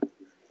Leo.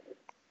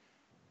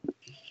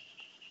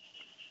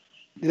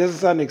 It doesn't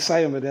sound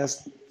exciting, but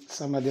that's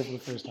something I did for the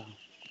first time.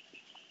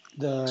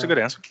 That's a good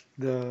answer.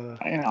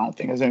 I don't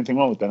think there's anything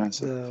wrong with that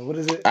answer. What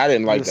is it? I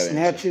didn't like the that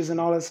snatches answer.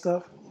 And all that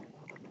stuff.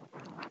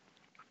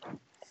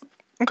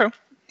 Okay.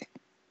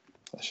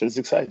 That shit is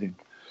exciting.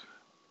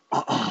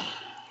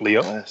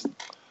 Leo?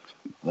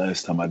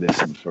 Last time I did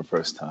something for the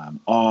first time.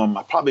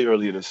 Probably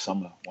earlier this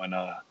summer when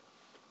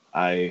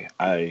I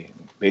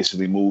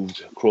basically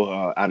moved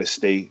out of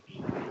state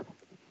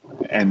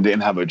and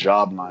didn't have a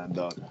job lined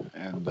up,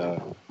 and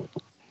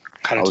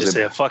kind of just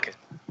said fuck it.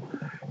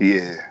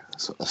 Yeah,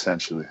 so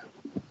essentially.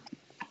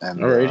 And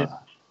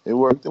it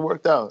worked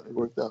out.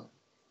 All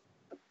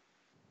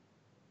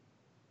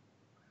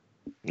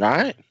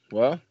right.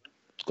 Well,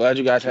 glad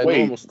you guys had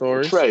normal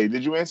stories. Trey,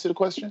 did you answer the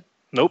question?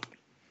 Nope.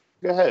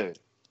 Go ahead.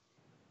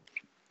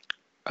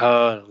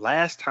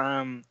 Last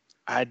time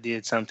I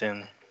did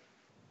something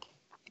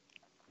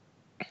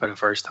for the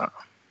first time.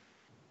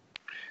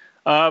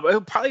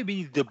 It'll probably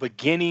be the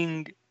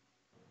beginning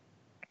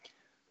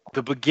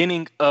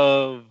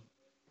of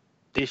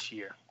this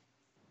year.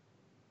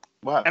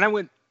 Wow. And I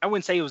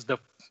wouldn't say it was the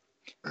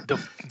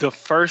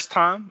first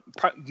time,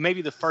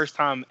 maybe the first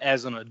time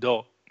as an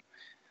adult.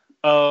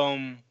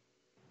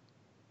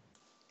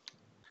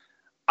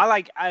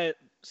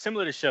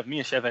 Similar to Chef, me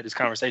and Chef had this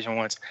conversation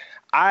once.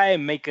 I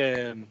make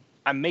a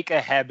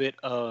habit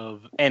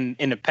of, and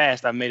in the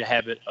past I made a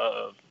habit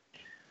of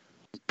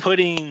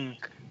putting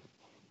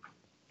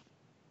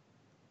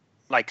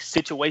like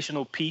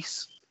situational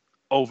peace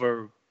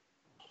over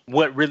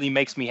what really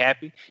makes me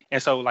happy.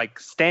 And so like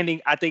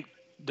I think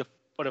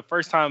for the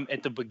first time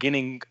at the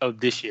beginning of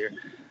this year,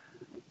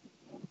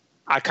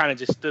 I kind of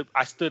just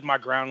stood my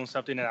ground on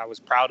something that I was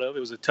proud of. It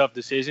was a tough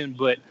decision,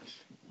 but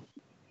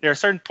there are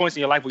certain points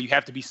in your life where you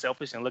have to be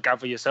selfish and look out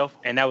for yourself.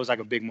 And that was like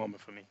a big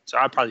moment for me. So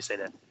I'd probably say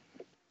that.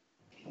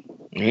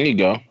 There you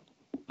go.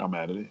 I'm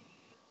mad at it.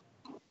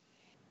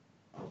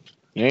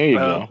 There you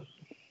go.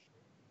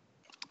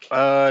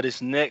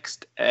 This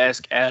next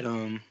Ask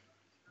Adam.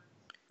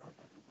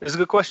 It's a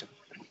good question.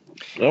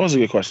 That was a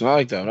good question. I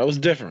like that. That was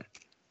different.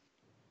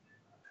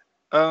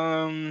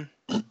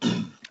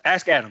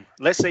 Ask Adam.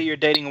 Let's say you're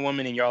dating a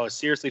woman and y'all are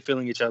seriously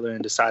feeling each other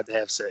and decide to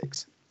have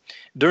sex.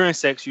 During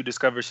sex, you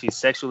discover she's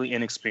sexually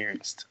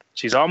inexperienced.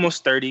 She's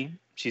almost 30.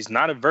 She's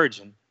not a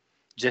virgin,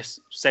 just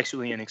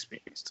sexually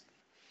inexperienced.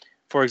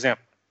 For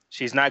example,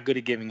 she's not good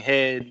at giving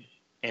head,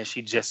 and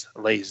she just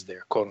lays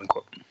there, quote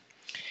unquote.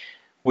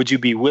 Would you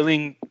be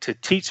willing to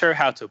teach her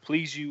how to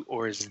please you,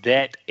 or is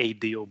that a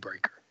deal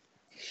breaker?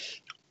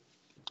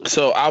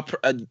 So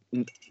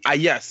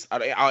yes,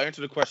 I'll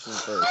answer the question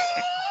first.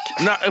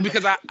 No,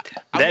 because I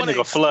that want to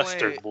nigga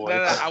flustered, boy.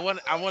 I want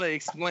to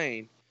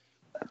explain,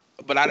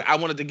 but I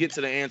wanted to get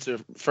to the answer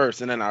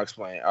first, and then I'll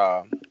explain.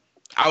 I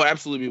would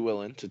absolutely be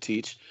willing to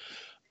teach.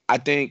 I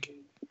think,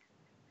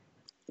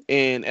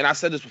 and I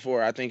said this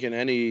before. I think in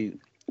any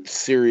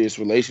serious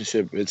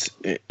relationship,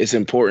 it's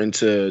important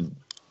to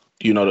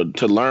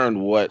to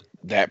learn what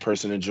that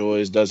person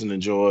enjoys, doesn't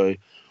enjoy,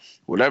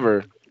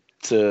 whatever,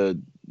 to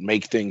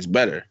make things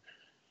better.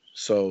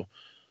 So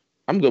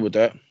I'm good with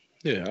that.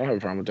 Yeah, I don't have a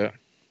problem with that.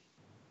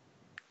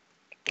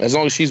 As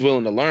long as she's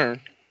willing to learn.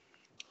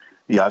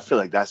 Yeah, I feel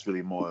like that's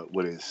really more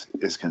what is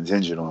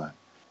contingent on.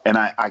 And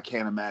I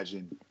can't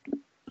imagine,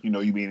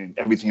 you being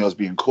everything else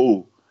being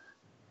cool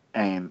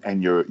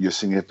and your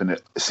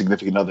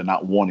significant other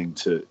not wanting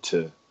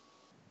to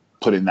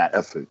put in that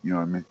effort. You know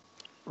what I mean?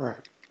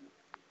 Right.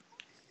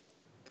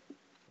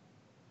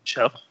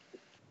 Chef?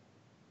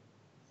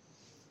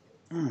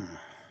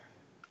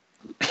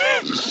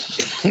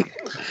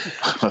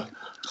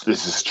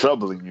 This is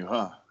troubling you,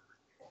 huh?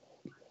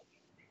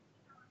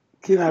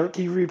 Can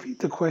you repeat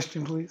the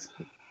question, please?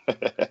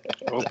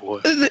 Oh boy,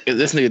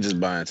 This nigga just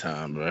buying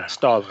time, bro.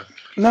 stalling.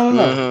 No.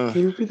 Uh-huh.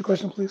 Can you repeat the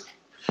question, please?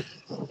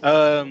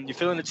 You're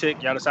feeling the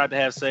chick. Y'all decide to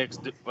have sex.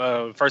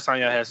 First time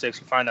y'all had sex,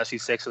 you find out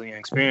she's sexually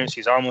inexperienced.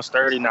 She's almost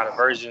 30, not a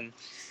virgin,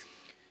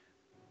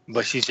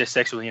 but she's just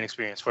sexually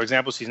inexperienced. For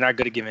example, she's not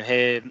good at giving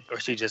head, or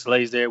she just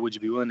lays there. Would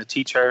you be willing to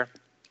teach her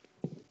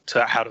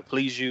to how to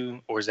please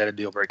you, or is that a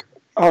deal breaker?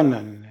 Oh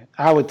no.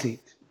 I would teach.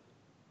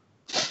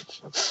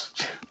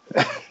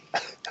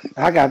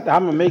 I'm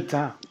gonna make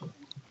time.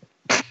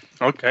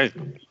 Okay.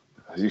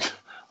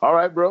 All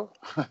right, bro.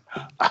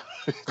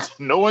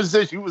 No one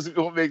said you was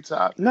gonna make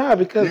time. Nah,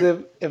 because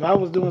if I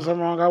was doing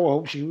something wrong, I would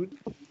hope she would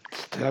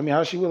tell me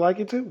how she would like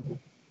it too.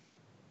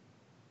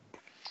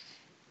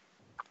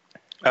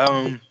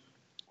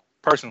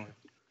 Personally,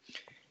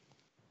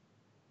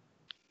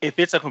 if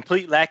it's a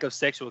complete lack of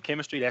sexual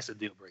chemistry, that's a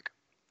deal breaker.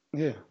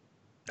 Yeah.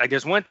 Like,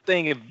 there's one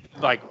thing if,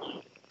 like,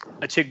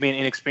 a chick being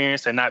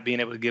inexperienced and not being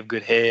able to give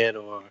good head,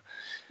 or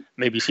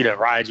maybe she doesn't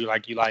ride you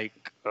like you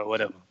like, or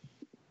whatever.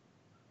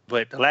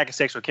 But the lack of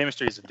sexual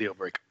chemistry is a deal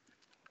breaker.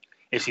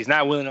 If she's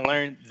not willing to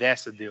learn,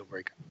 that's a deal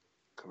breaker.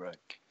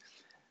 Correct.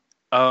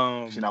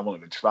 She's not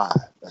willing to try.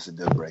 That's a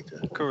deal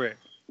breaker. Correct.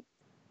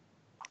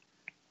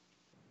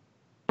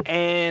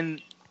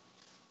 And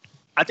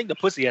I think the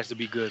pussy has to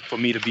be good for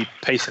me to be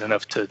patient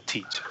enough to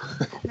teach.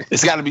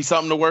 It's got to be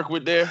something to work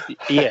with there.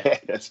 Yeah.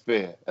 That's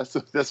fair.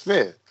 That's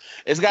fair.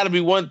 It's got to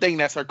be one thing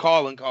that's her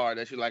calling card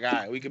that you're like, all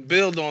right, we can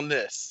build on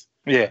this.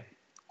 Yeah.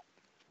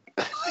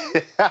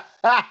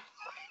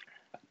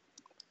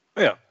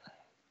 Yeah.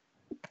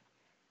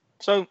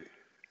 So,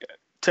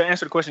 to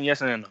answer the question,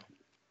 yes and no.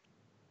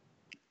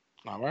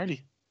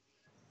 Alrighty.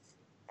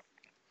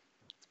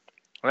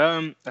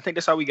 I think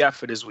that's all we got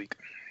for this week.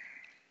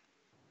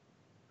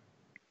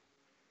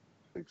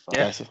 Big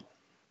Yeah. five.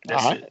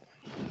 That's All right. it.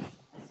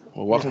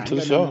 Well, welcome Yeah, to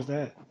the I show. know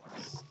that.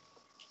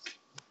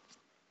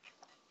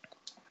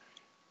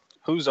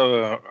 Who's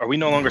are we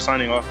no longer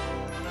signing off?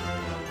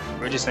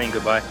 We're just saying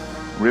goodbye.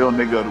 Real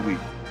nigga of the week.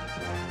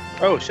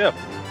 Oh, Chef.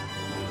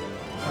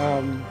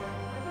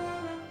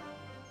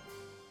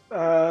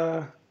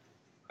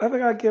 I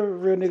think I'd give a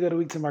real nigga of the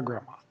week to my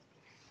grandma.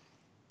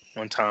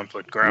 One time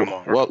for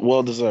grandma.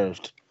 Well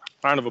deserved.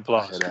 Round of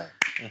applause. Say that.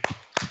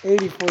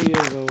 84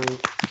 years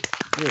old.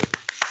 Yeah.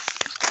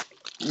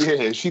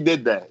 Yeah, she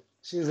did that.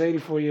 She was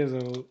 84 years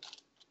old.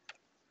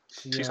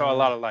 She saw a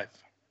lot of life.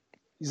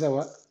 You said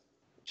what?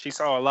 She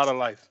saw a lot of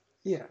life.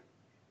 Yeah.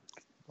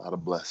 A lot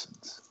of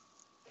blessings.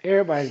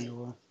 Everybody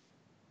knew her.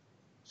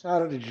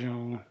 Shout out to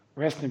June.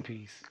 Rest in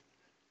peace.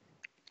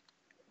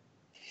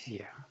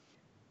 Yeah.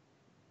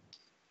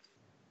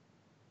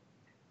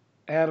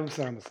 Adam,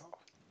 sign us off.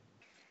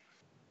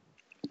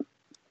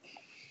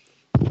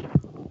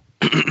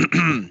 This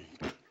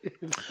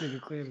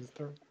nigga cleared his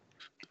throat.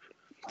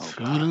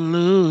 Oh,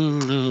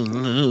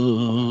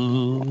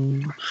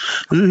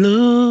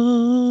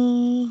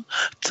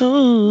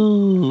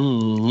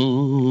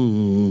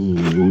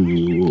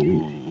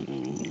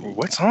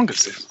 What song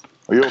is this?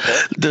 Are you okay?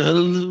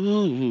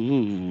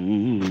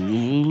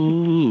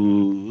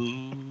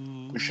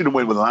 We should have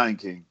went with Lion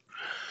King.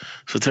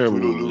 It's a terrible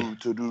movie.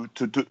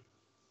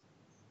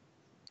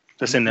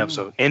 That's in the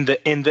episode. In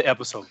the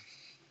episode.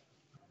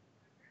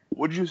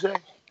 What did you say?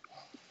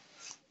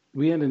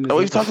 We ended this Oh,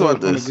 we've talked episode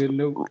about on this. a good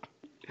note.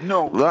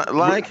 No.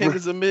 Lion King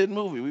is a mid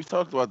movie. We've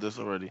talked about this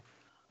already.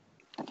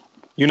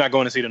 You're not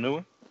going to see the new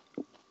one?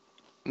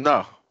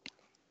 No.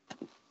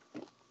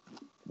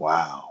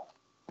 Wow.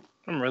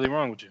 I'm really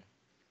wrong with you.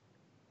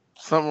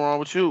 Something wrong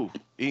with you.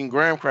 Eating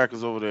graham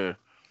crackers over there.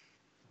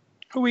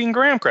 Who eating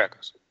graham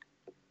crackers?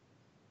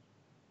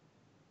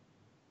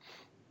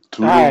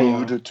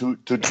 Toodaloo, toodaloo,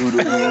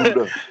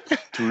 toodaloo,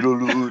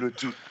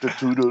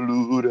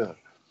 toodaloo.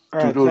 All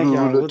right, thank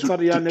y'all. We'll talk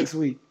to y'all next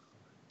week.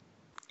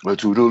 Wait,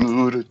 who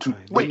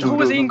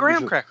was eating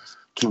graham crackers?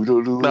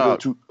 No.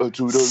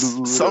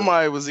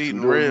 Somebody was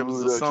eating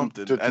ribs or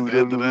something at the end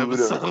of the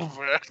episode,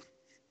 bro.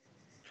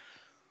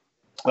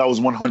 That was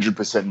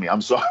 100% me.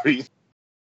 I'm sorry.